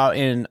talk about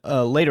in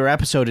a later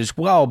episode as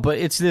well. But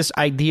it's this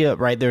idea,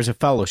 right? There's a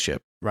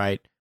fellowship,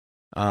 right?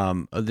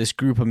 Of this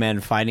group of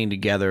men fighting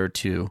together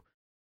to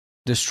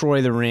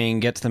destroy the ring,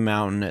 get to the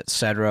mountain,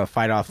 etc.,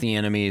 fight off the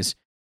enemies.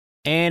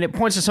 And it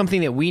points to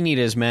something that we need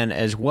as men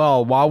as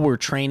well while we're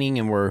training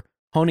and we're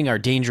honing our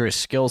dangerous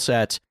skill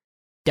sets,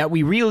 that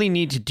we really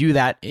need to do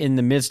that in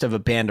the midst of a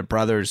band of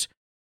brothers,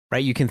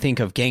 right? You can think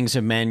of gangs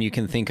of men, you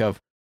can think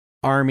of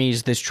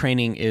armies. This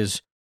training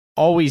is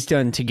always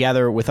done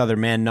together with other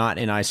men, not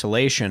in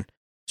isolation.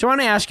 So I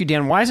want to ask you,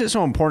 Dan, why is it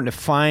so important to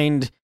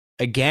find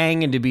a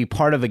gang and to be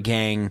part of a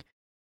gang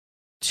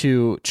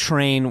to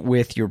train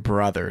with your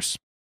brothers?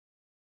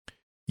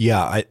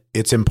 Yeah,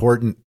 it's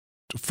important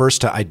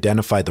first to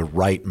identify the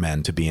right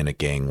men to be in a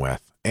gang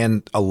with.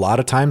 And a lot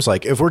of times,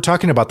 like if we're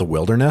talking about the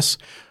wilderness,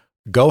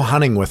 go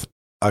hunting with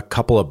a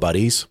couple of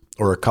buddies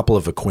or a couple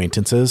of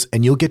acquaintances,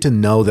 and you'll get to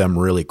know them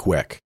really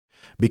quick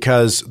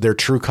because their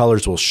true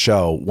colors will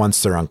show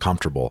once they're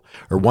uncomfortable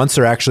or once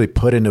they're actually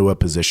put into a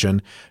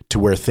position to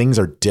where things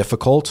are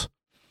difficult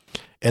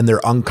and they're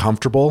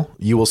uncomfortable.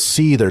 You will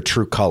see their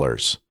true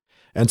colors.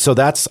 And so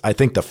that's, I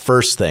think, the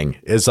first thing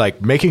is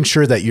like making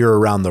sure that you're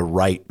around the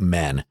right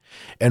men.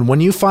 And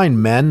when you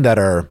find men that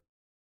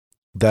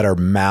are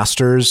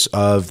masters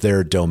of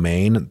their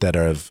domain, that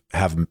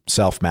have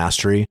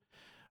self-mastery,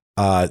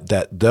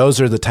 that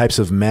those are the types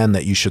of men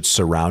that you should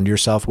surround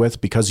yourself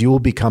with because you will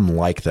become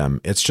like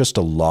them. It's just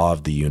a law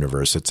of the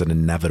universe. It's an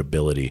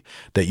inevitability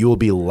that you will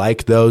be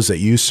like those that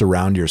you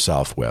surround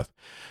yourself with.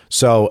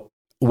 So,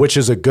 which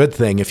is a good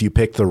thing if you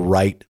pick the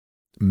right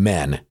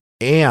men,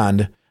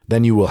 and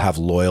then you will have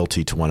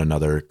loyalty to one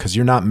another because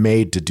you're not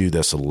made to do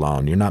this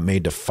alone. You're not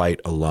made to fight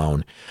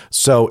alone.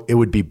 So it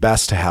would be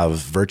best to have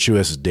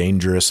virtuous,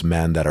 dangerous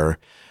men that are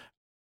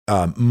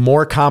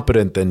more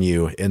competent than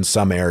you in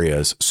some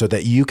areas so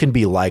that you can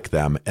be like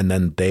them and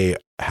then they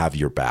have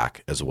your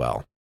back as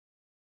well.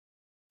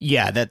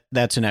 Yeah,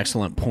 that's an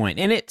excellent point.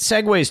 And it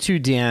segues to,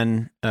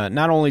 Dan,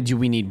 not only do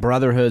we need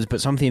brotherhoods,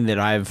 but something that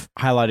I've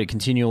highlighted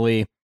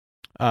continually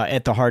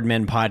at the Hard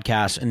Men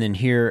podcast and then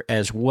here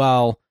as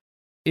well,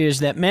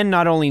 is that men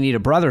not only need a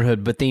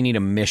brotherhood, but they need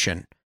a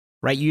mission,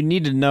 right? You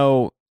need to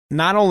know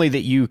not only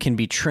that you can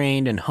be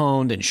trained and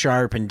honed and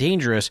sharp and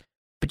dangerous,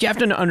 but you have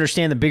to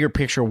understand the bigger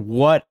picture.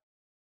 What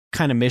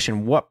kind of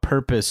mission, what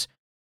purpose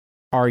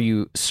are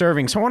you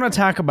serving? So I want to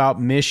talk about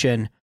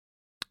mission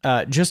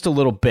just a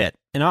little bit.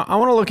 And I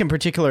want to look in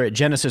particular at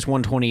Genesis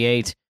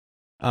 1:28,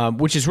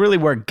 which is really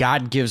where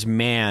God gives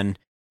man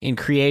in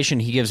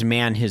creation. He gives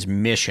man his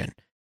mission.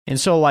 And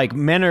so like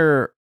men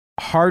are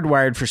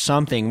hardwired for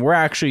something. We're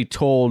actually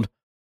told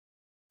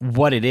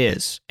what it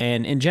is.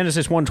 And in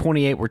Genesis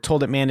 1:28, we're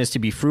told that man is to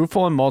be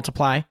fruitful and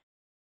multiply.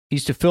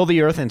 He's to fill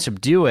the earth and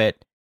subdue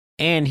it,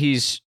 and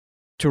he's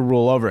to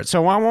rule over it.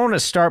 So I want to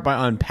start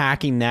by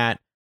unpacking that,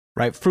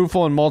 right?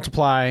 Fruitful and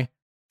multiply,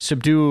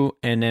 subdue,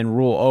 and then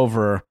rule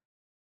over.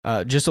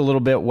 Just a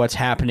little bit what's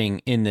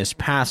happening in this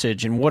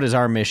passage and what is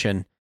our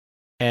mission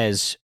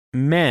as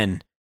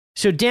men.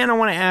 So Dan, I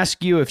want to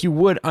ask you if you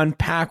would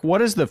unpack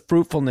what is the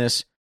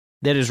fruitfulness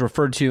that is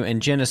referred to in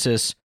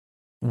Genesis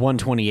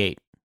 1:28.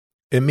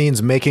 It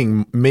means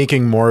making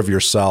more of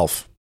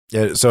yourself.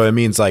 So it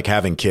means like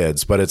having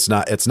kids, but it's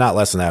not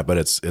less than that, but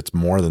it's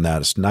more than that.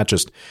 It's not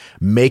just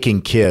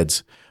making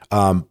kids,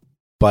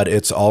 but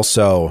it's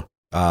also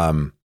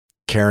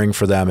caring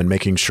for them and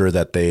making sure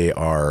that they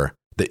are,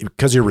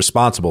 because you're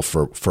responsible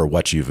for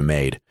what you've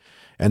made.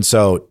 And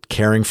so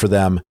caring for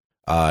them,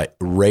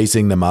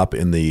 raising them up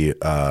in the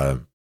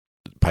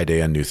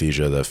Paideia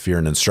Nouthesia, the fear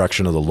and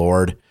instruction of the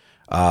Lord,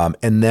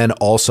 and then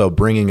also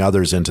bringing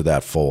others into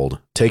that fold,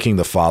 taking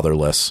the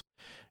fatherless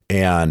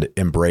and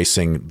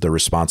embracing the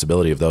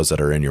responsibility of those that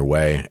are in your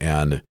way,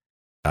 and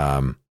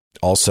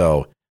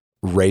also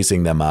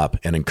raising them up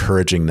and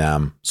encouraging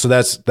them. So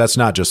that's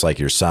not just like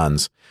your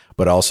sons,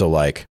 but also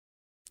like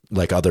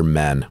other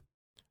men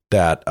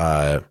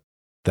that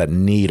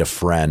need a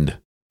friend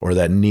or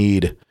that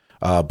need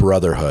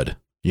brotherhood,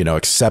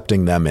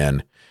 accepting them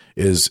in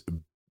is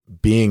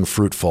being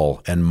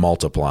fruitful and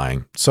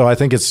multiplying. So I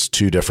think it's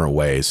two different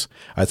ways.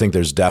 I think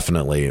there's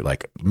definitely,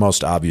 like,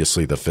 most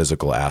obviously the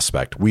physical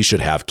aspect. We should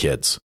have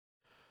kids.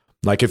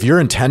 Like, if you're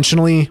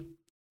intentionally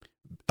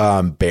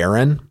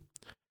barren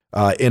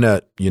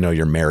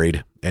you're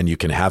married and you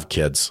can have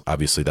kids,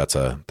 obviously that's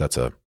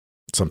a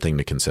something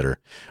to consider.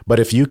 But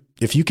if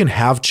you can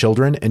have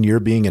children and you're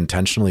being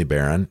intentionally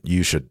barren,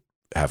 you should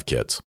have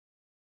kids.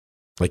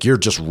 Like, you're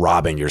just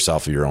robbing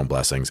yourself of your own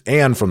blessings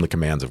and from the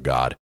commands of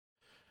God.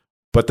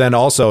 But then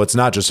also, it's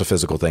not just a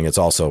physical thing. It's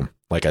also,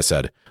 like I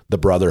said, the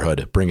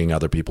brotherhood, bringing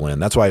other people in.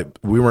 That's why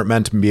we weren't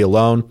meant to be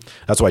alone.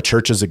 That's why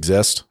churches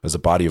exist as a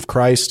body of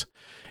Christ,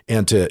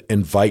 and to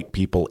invite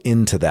people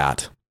into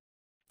that,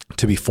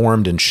 to be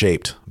formed and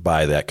shaped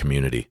by that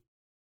community.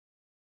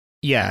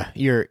 Yeah,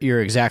 you're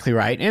exactly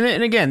right.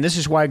 And again, this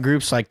is why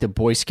groups like the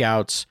Boy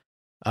Scouts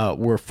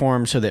were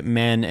formed, so that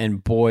men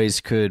and boys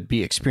could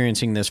be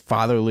experiencing this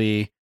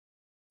fatherly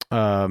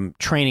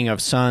training of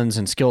sons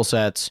and skill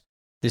sets,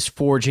 this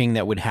forging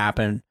that would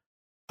happen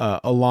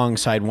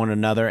alongside one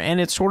another. And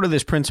it's sort of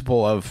this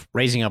principle of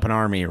raising up an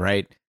army,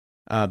 right?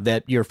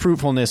 That your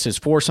fruitfulness is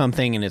for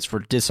something, and it's for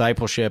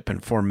discipleship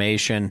and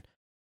formation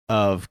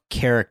of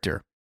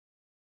character.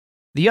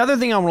 The other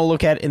thing I want to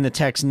look at in the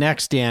text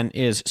next, Dan,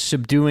 is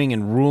subduing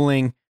and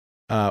ruling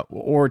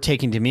or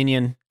taking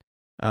dominion.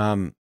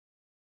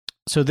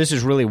 So this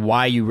is really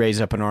why you raise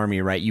up an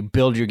army, right? You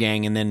build your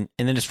gang, and then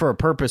it's for a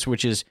purpose,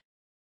 which is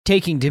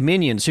taking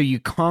dominion. So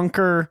you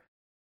conquer.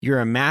 You're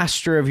a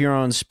master of your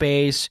own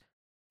space.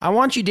 I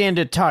want you, Dan,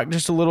 to talk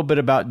just a little bit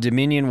about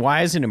dominion.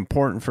 Why is it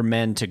important for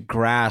men to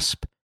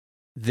grasp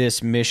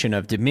this mission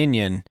of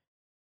dominion,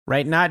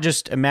 right? Not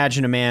just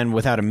imagine a man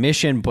without a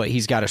mission, but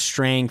he's got a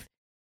strength,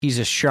 he's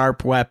a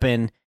sharp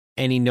weapon,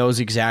 and he knows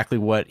exactly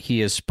what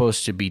he is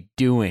supposed to be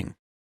doing.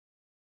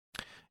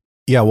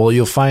 Yeah, well,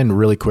 you'll find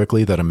really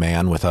quickly that a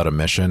man without a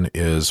mission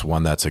is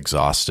one that's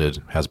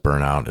exhausted, has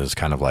burnout, is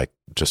kind of like,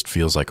 just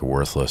feels like a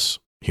worthless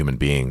human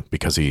being,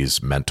 because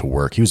he's meant to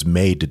work. He was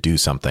made to do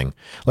something.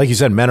 Like you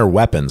said, men are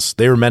weapons.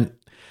 They were meant,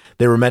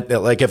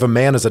 like, if a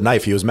man is a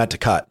knife, he was meant to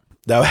cut.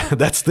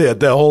 That's the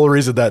whole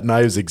reason that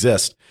knives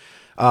exist.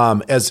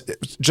 As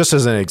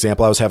an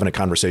example, I was having a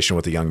conversation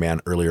with a young man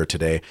earlier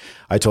today.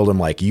 I told him,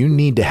 like, you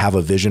need to have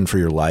a vision for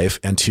your life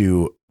and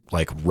to,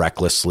 like,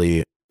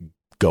 recklessly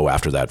go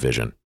after that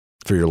vision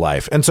for your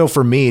life. And so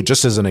for me,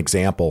 just as an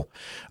example,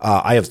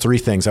 I have three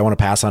things. I want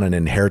to pass on an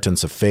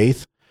inheritance of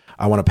faith,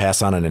 I want to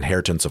pass on an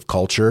inheritance of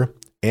culture,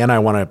 and I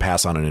want to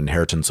pass on an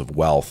inheritance of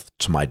wealth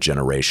to my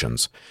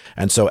generations.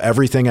 And so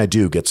everything I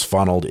do gets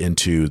funneled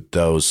into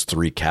those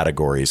three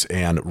categories,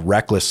 and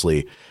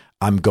recklessly,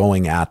 I'm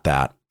going at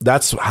that.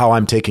 That's how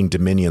I'm taking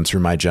dominion through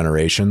my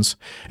generations.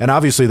 And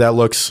obviously that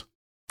looks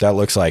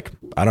like,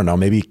 I don't know,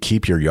 maybe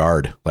keep your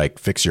yard, like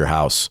fix your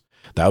house.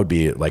 That would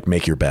be like,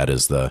 make your bed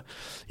is the,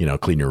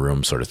 clean your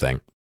room sort of thing.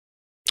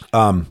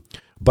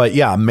 But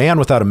yeah, a man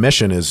without a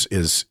mission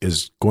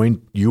is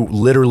going, you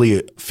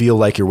literally feel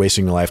like you're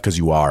wasting your life, because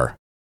you're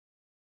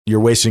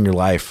wasting your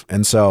life.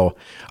 And so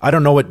I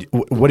don't know,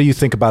 what do you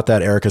think about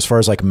that, Eric, as far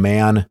as like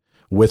man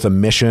with a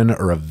mission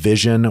or a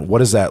vision? What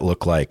does that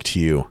look like to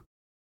you?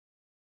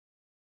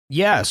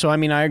 Yeah, so I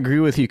mean, I agree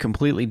with you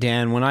completely,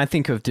 Dan. When I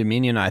think of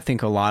dominion, I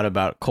think a lot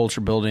about culture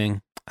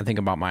building. I think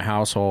about my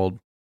household,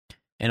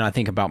 and I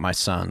think about my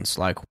sons.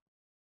 Like,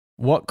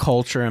 what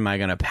culture am I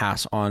going to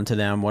pass on to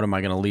them? What am I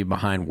going to leave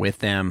behind with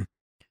them?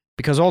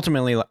 Because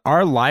ultimately,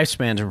 our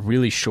lifespans are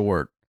really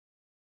short.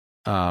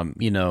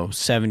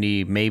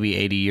 70, maybe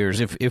 80 years,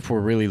 if we're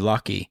really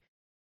lucky.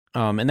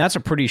 And that's a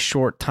pretty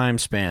short time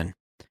span.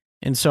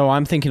 And so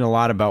I'm thinking a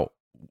lot about,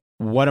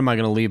 what am I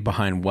going to leave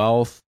behind?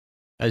 Wealth,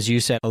 as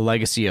you said, a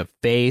legacy of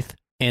faith,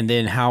 and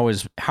then how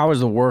is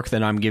the work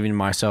that I'm giving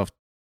myself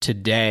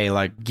today,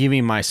 like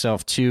giving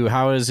myself to,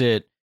 how is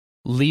it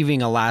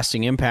leaving a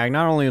lasting impact,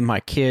 not only with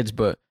my kids,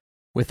 but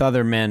with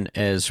other men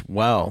as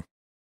well?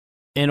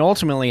 And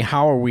ultimately,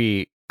 how are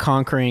we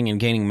conquering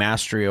and gaining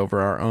mastery over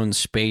our own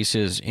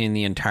spaces in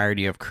the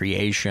entirety of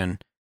creation?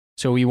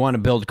 So we want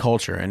to build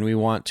culture, and we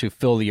want to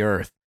fill the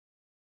earth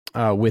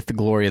with the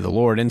glory of the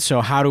Lord. And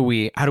so how do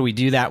we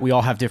do that? We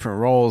all have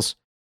different roles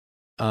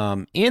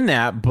in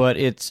that, but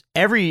it's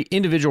every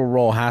individual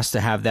role has to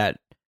have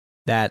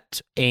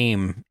that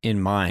aim in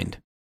mind.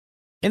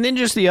 And then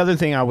just the other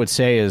thing I would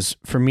say is,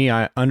 for me,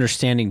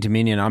 understanding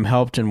dominion, I'm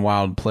helped in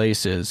wild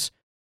places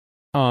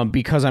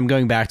because I'm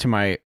going back to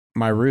my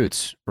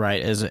roots,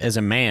 right? As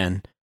a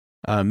man,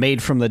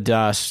 made from the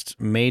dust,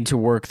 made to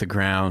work the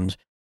ground,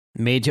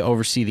 made to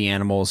oversee the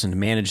animals and to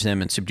manage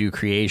them and subdue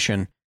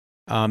creation.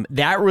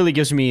 That really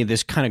gives me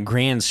this kind of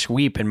grand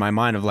sweep in my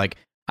mind of, like,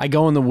 I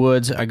go in the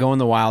woods, I go in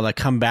the wild, I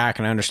come back,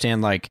 and I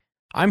understand, like,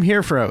 I'm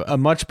here for a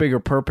much bigger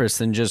purpose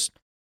than just,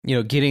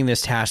 getting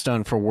this task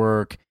done for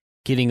work,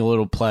 getting a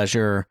little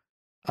pleasure,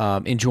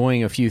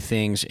 enjoying a few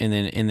things, and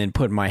then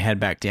putting my head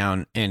back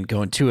down and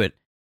going to it.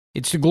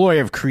 It's the glory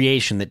of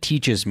creation that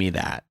teaches me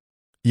that.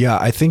 Yeah,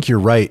 I think you're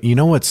right. You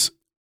know what's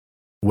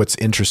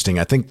interesting?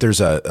 I think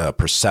there's a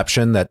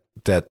perception that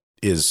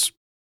is,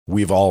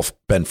 we've all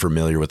been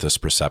familiar with this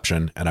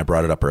perception, and I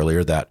brought it up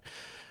earlier, that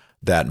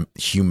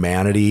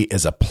humanity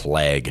is a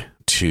plague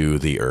to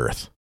the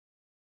earth.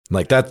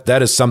 Like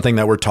that is something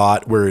that we're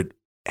taught, where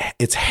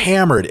it's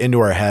hammered into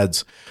our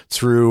heads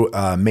through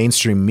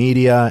mainstream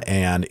media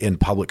and in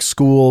public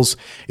schools,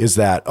 is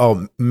that,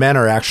 oh, men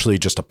are actually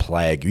just a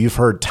plague. You've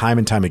heard time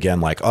and time again,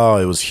 like, oh,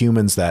 it was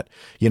humans that,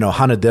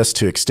 hunted this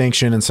to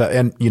extinction. And so,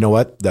 and you know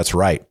what? That's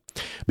right.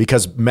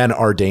 Because men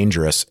are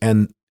dangerous.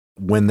 And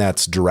when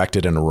that's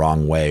directed in a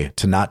wrong way,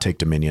 to not take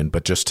dominion,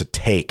 but just to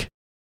take,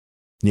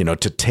 to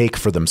take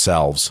for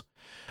themselves.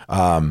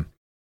 Not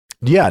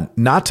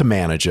to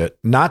manage it,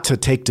 not to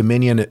take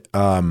dominion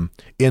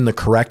in the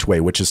correct way,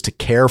 which is to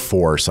care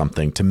for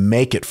something, to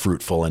make it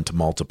fruitful and to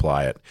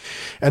multiply it.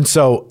 And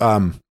so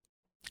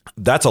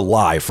that's a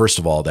lie, first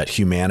of all, that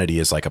humanity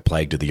is like a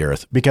plague to the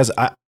earth, because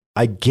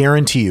I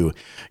guarantee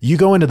you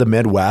go into the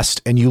Midwest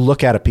and you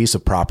look at a piece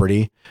of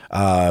property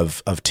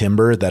of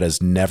timber that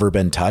has never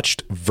been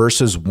touched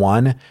versus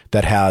one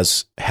that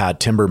has had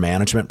timber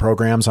management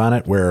programs on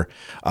it, where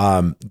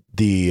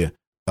the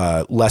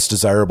less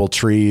desirable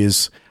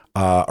trees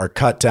are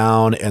cut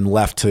down and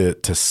left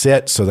to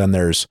sit. So then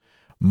there's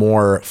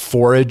more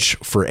forage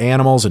for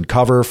animals and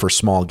cover for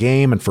small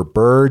game and for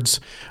birds,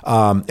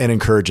 and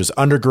encourages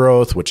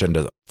undergrowth, which ends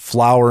up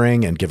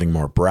flowering and giving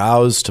more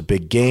browse to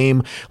big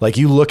game. Like,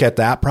 you look at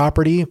that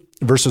property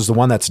versus the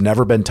one that's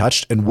never been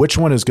touched, and which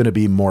one is going to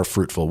be more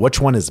fruitful? Which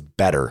one is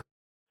better?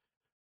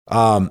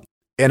 And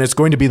it's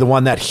going to be the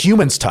one that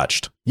humans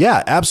touched.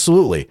 Yeah,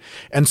 absolutely.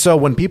 And so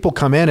when people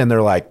come in and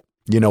they're like,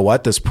 you know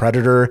what, this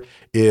predator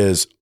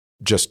is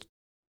just,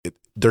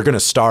 they're going to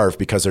starve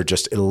because they're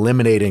just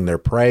eliminating their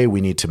prey.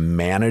 We need to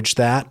manage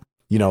that,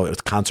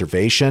 with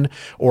conservation,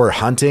 or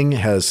hunting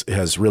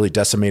has really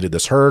decimated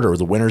this herd, or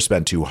the winter's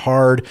been too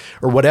hard,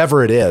 or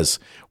whatever it is.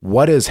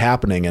 What is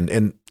happening?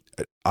 And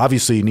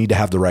obviously you need to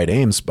have the right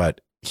aims, but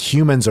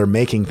humans are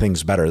making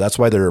things better. That's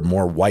why there are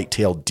more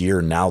white-tailed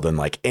deer now than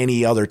like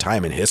any other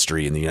time in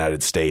history in the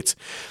United States,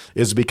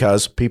 is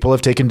because people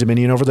have taken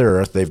dominion over the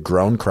earth. They've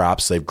grown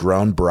crops. They've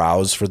grown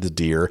browse for the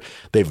deer.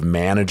 They've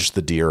managed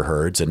the deer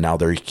herds, and now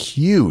they're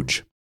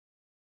huge.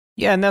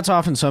 Yeah, and that's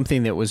often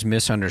something that was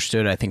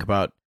misunderstood, I think,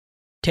 about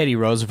Teddy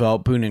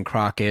Roosevelt, Boone and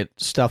Crockett,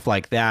 stuff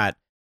like that.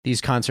 These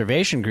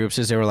conservation groups,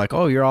 is they were like,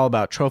 oh, you're all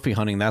about trophy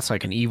hunting. That's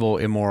like an evil,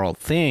 immoral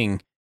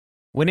thing.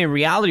 When in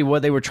reality,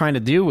 what they were trying to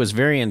do was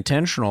very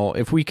intentional.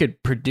 If we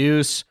could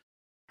produce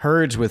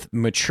herds with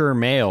mature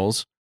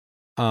males,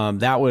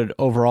 that would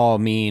overall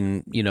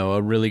mean,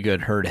 a really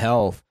good herd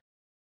health.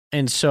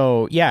 And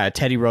so, yeah,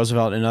 Teddy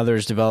Roosevelt and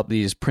others developed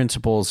these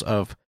principles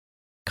of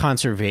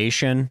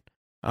conservation,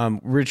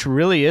 which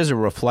really is a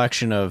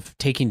reflection of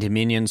taking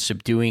dominion,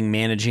 subduing,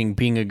 managing,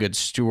 being a good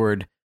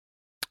steward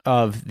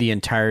of the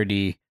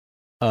entirety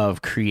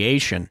of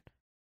creation.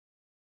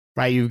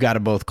 Right, you've got to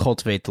both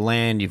cultivate the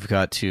land, you've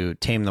got to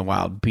tame the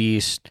wild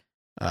beast,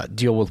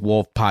 deal with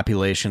wolf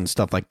populations,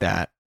 stuff like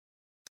that.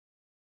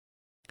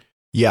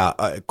 Yeah,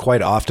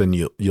 quite often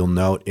you'll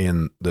note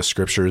in the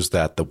scriptures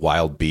that the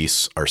wild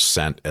beasts are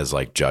sent as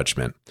like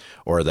judgment,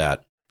 or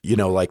that,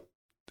 like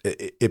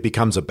it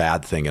becomes a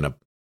bad thing in a.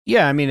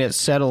 Yeah, I mean, it's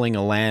settling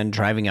a land,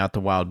 driving out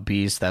the wild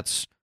beast.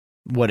 That's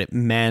what it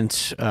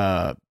meant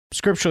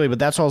scripturally, but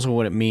that's also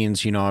what it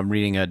means. I'm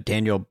reading a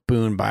Daniel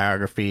Boone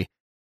biography.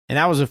 And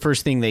that was the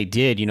first thing they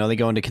did. They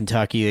go into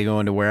Kentucky, they go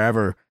into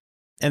wherever,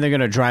 and they're going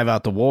to drive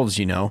out the wolves,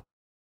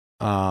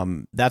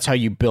 That's how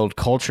you build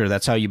culture.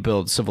 That's how you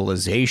build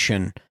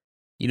civilization.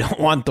 You don't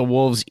want the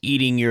wolves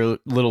eating your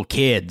little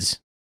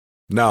kids.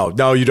 No,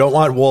 you don't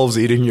want wolves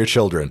eating your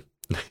children.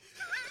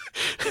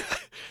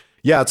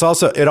 Yeah,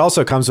 it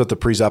also comes with the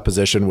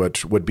presupposition,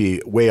 which would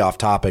be way off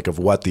topic, of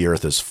what the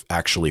earth is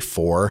actually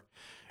for.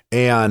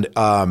 And,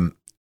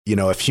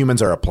 if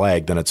humans are a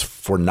plague, then it's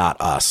for not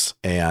us.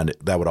 And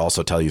that would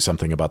also tell you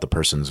something about the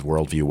person's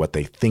worldview, what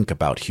they think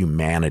about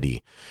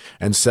humanity,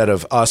 instead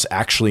of us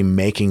actually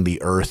making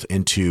the earth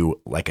into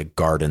like a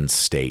garden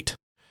state,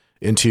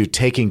 into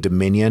taking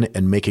dominion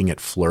and making it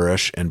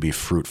flourish and be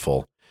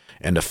fruitful,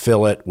 and to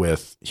fill it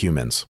with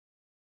humans.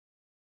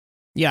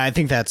 Yeah, I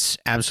think that's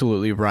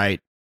absolutely right.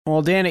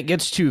 Well, Dan, it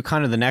gets to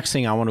kind of the next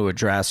thing I want to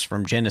address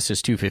from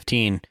Genesis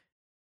 2:15,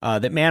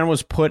 that man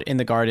was put in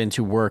the garden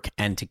to work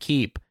and to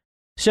keep.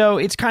 So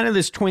it's kind of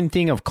this twin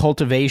thing of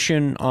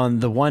cultivation on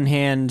the one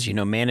hand,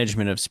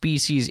 management of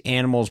species,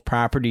 animals,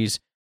 properties,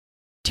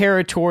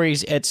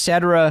 territories,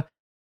 etc.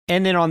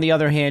 And then on the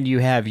other hand, you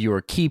have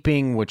your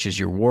keeping, which is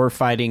your war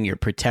fighting, your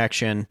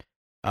protection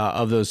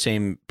of those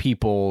same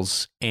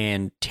peoples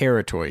and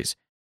territories.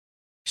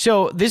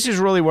 So this is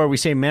really where we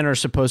say men are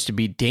supposed to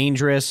be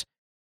dangerous.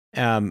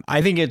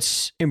 I think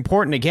it's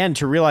important, again,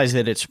 to realize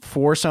that it's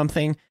for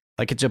something,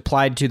 like it's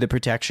applied to the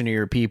protection of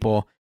your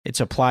people.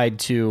 It's applied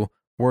to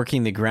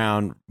working the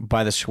ground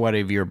by the sweat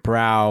of your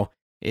brow.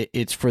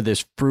 It's for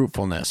this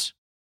fruitfulness.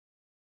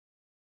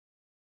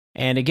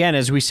 And again,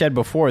 as we said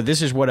before,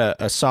 this is what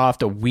a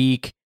soft, a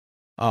weak,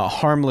 a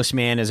harmless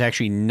man is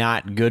actually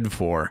not good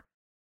for.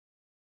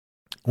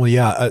 Well,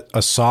 yeah,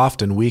 a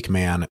soft and weak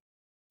man,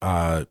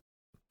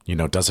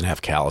 doesn't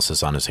have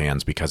calluses on his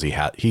hands because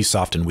he's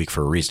soft and weak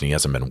for a reason. He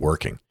hasn't been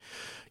working.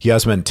 He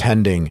hasn't been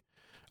tending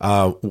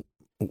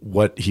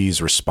what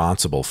he's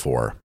responsible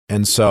for.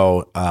 And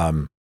so,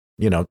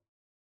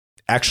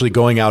 actually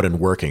going out and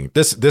working,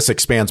 this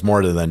expands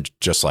more than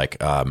just like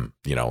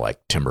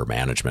timber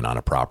management on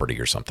a property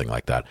or something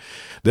like that.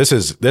 This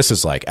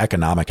is like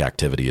economic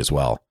activity as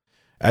well.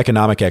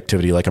 Economic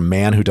activity, like a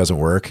man who doesn't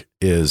work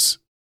is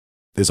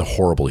a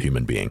horrible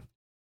human being.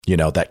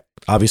 That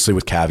obviously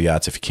with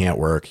caveats, if you can't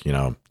work,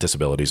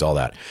 disabilities, all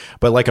that.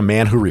 But like a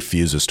man who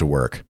refuses to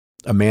work,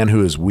 a man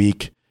who is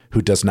weak,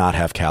 who does not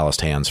have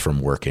calloused hands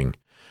from working,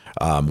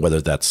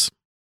 that's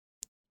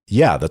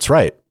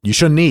right. You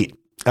shouldn't eat.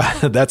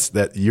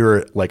 That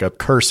you're like a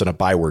curse and a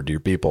byword to your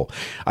people.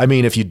 I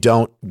mean, if you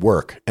don't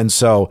work. And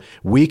so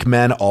weak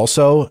men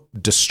also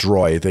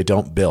destroy, they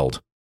don't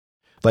build.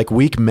 Like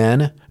weak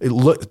men,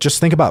 just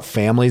think about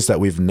families that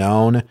we've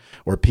known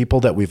or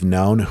people that we've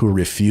known who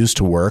refuse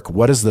to work.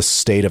 What is the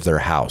state of their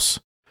house?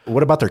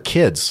 What about their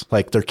kids?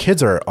 Like their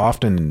kids are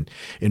often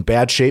in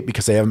bad shape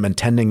because they haven't been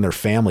tending their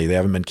family. They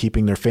haven't been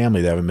keeping their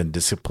family. They haven't been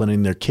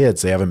disciplining their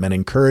kids. They haven't been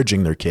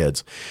encouraging their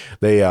kids.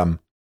 They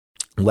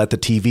let the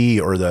TV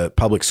or the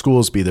public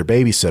schools be their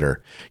babysitter,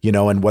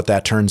 and what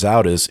that turns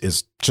out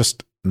is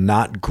just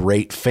not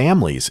great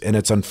families. And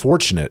it's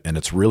unfortunate and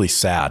it's really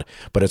sad,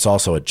 but it's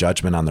also a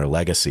judgment on their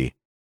legacy.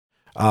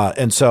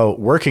 And so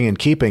working and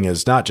keeping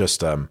is not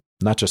just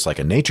like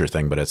a nature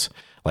thing, but it's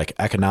like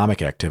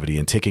economic activity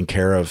and taking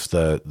care of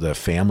the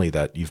family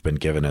that you've been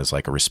given as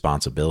like a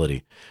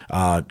responsibility.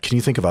 Can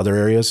you think of other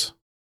areas?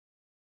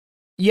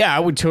 Yeah, I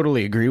would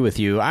totally agree with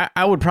you.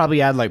 I would probably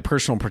add like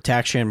personal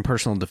protection,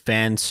 personal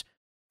defense,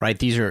 right?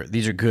 These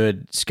are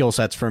good skill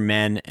sets for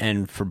men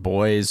and for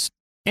boys.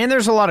 And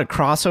there's a lot of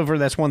crossover.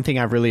 That's one thing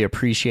I've really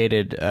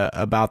appreciated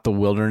about the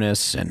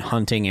wilderness and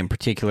hunting in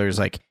particular is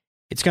like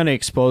it's going to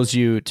expose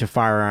you to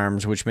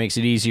firearms, which makes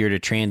it easier to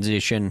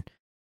transition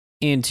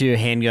into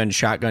handgun,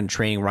 shotgun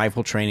training,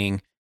 rifle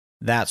training,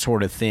 that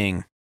sort of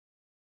thing.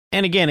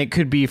 And again, it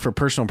could be for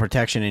personal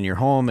protection in your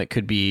home. It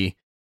could be,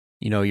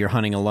 you're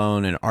hunting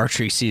alone in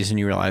archery season.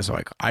 You realize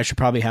like I should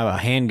probably have a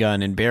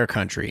handgun in bear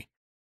country.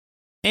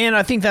 And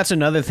I think that's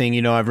another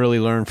thing, I've really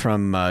learned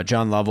from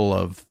John Lovell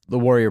of the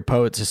Warrior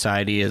Poet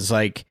Society is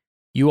like,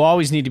 you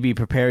always need to be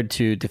prepared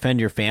to defend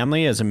your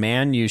family. As a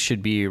man, you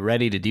should be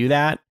ready to do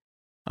that.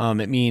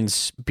 It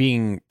means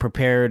being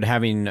prepared,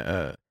 having,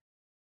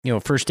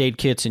 first aid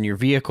kits in your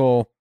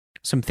vehicle,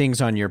 some things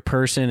on your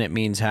person. It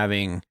means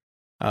having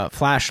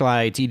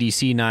flashlights,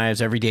 EDC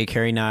knives, everyday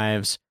carry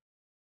knives,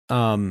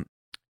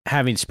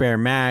 having spare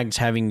mags,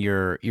 having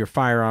your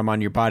firearm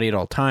on your body at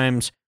all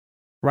times.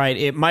 Right.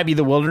 It might be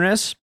the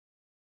wilderness,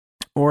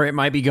 or it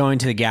might be going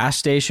to the gas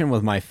station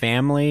with my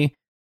family.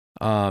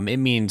 It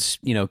means,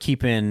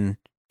 keeping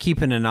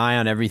an eye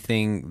on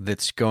everything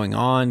that's going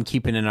on,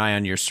 keeping an eye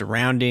on your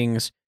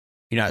surroundings.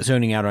 You're not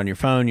zoning out on your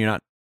phone. You're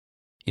not,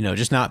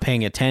 just not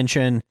paying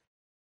attention.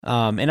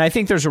 And I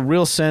think there's a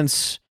real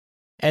sense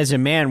as a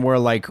man where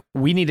like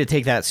we need to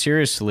take that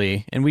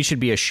seriously and we should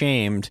be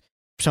ashamed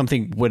if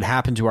something would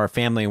happen to our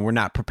family and we're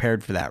not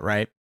prepared for that.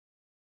 Right.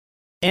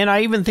 And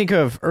I even think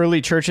of early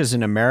churches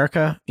in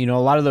America. A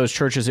lot of those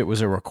churches, it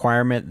was a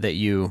requirement that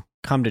you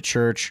come to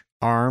church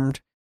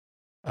armed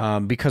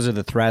because of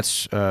the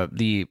threats,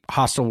 the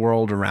hostile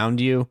world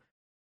around you.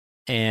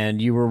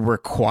 And you were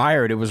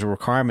required, it was a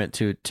requirement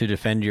to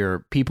defend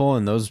your people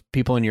and those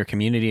people in your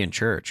community and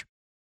church.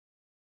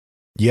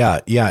 Yeah.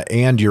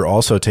 And you're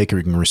also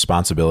taking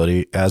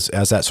responsibility as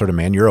that sort of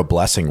man. You're a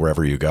blessing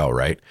wherever you go,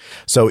 right?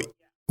 So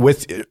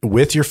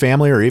with your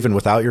family or even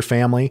without your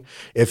family,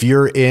 if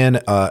you're in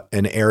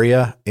an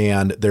area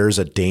and there's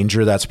a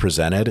danger that's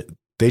presented,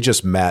 they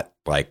just met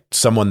like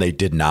someone they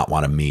did not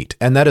want to meet.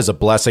 And that is a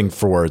blessing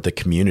for the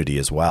community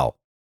as well.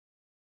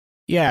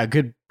 Yeah,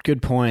 good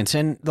points.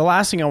 And the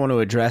last thing I want to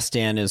address,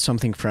 Dan, is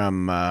something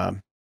from,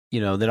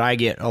 that I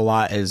get a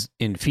lot as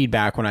in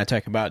feedback when I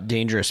talk about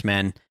dangerous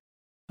men,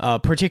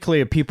 particularly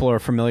if people are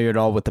familiar at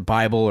all with the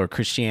Bible or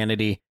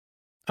Christianity.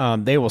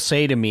 They will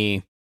say to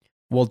me,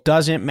 well,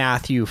 doesn't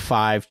Matthew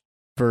 5,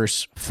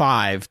 verse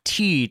 5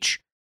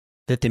 teach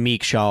that the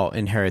meek shall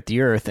inherit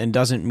the earth? And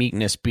doesn't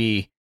meekness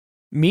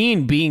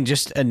mean being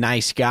just a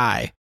nice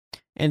guy?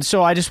 And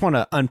so I just want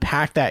to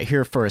unpack that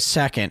here for a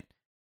second.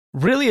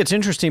 Really, it's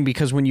interesting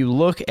because when you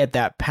look at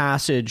that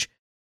passage,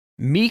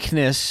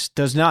 meekness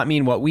does not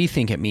mean what we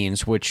think it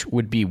means, which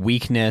would be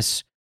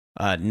weakness,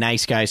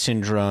 nice guy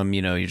syndrome.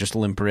 You're just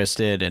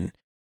limp-wristed and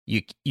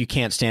you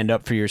can't stand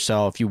up for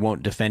yourself. You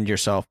won't defend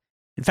yourself.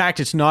 In fact,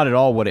 it's not at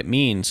all what it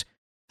means.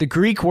 The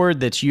Greek word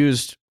that's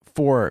used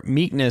for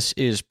meekness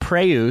is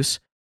praeus,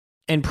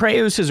 and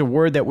praeus is a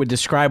word that would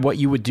describe what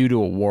you would do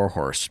to a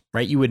warhorse,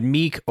 right? You would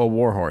meek a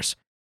warhorse.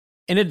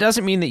 And it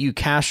doesn't mean that you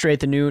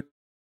castrate the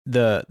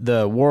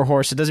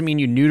warhorse. It doesn't mean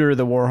you neuter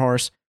the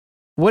warhorse.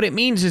 What it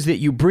means is that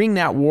you bring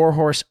that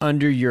warhorse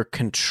under your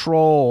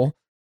control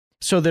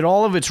so that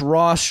all of its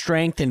raw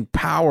strength and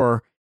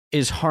power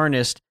is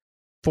harnessed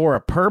for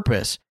a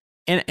purpose.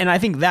 And I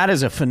think that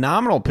is a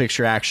phenomenal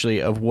picture,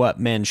 actually, of what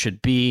men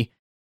should be.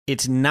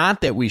 It's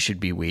not that we should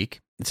be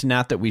weak. It's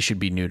not that we should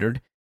be neutered,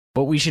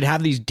 but we should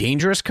have these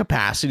dangerous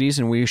capacities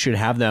and we should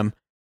have them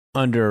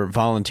under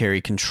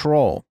voluntary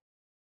control.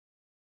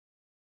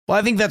 Well,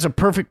 I think that's a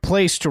perfect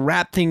place to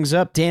wrap things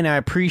up. Dan, I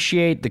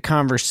appreciate the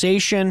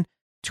conversation.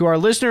 To our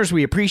listeners,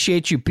 we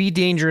appreciate you. Be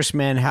dangerous,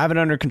 men. Have it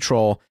under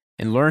control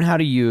and learn how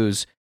to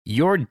use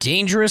your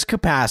dangerous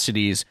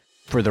capacities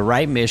for the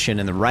right mission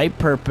and the right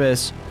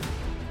purpose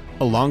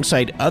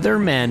alongside other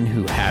men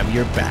who have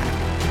your back.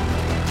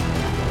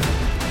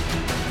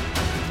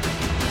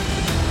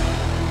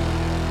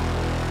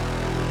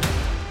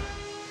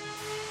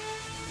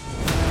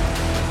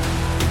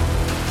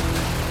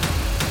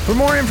 For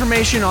more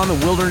information on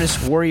the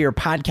Wilderness Warrior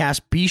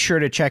podcast, be sure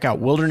to check out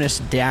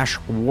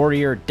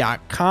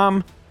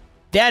wilderness-warrior.com.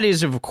 That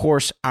is, of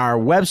course, our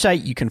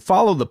website. You can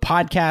follow the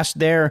podcast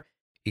there.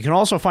 You can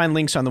also find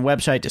links on the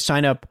website to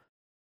sign up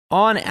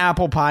on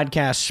Apple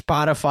Podcasts,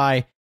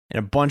 Spotify, and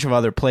a bunch of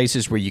other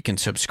places where you can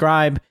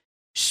subscribe.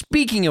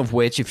 Speaking of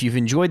which, if you've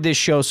enjoyed this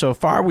show so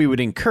far, we would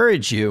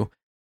encourage you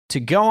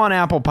to go on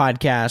Apple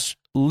Podcasts,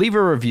 leave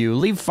a review,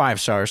 leave 5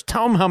 stars,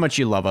 tell them how much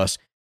you love us.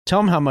 Tell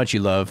them how much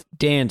you love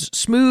Dan's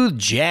smooth,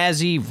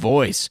 jazzy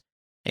voice.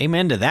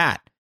 Amen to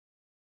that.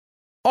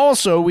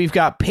 Also, we've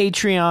got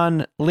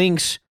Patreon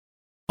links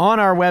on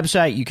our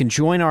website. You can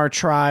join our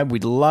tribe.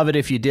 We'd love it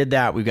if you did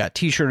that. We've got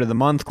T-Shirt of the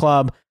Month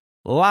Club.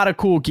 A lot of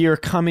cool gear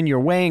coming your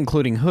way,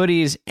 including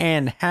hoodies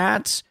and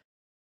hats,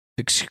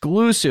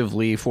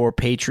 exclusively for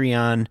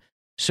Patreon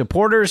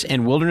supporters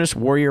and Wilderness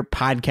Warrior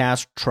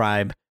Podcast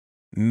Tribe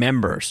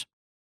members.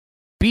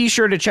 Be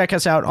sure to check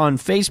us out on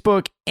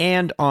Facebook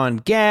and on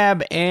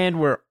Gab, and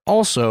we're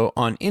also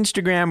on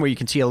Instagram where you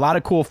can see a lot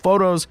of cool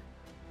photos.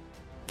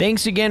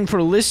 Thanks again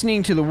for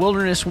listening to the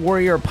Wilderness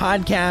Warrior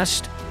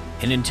Podcast,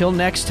 and until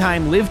next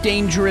time, live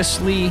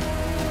dangerously,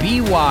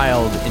 be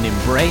wild, and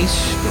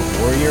embrace the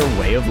warrior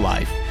way of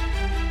life.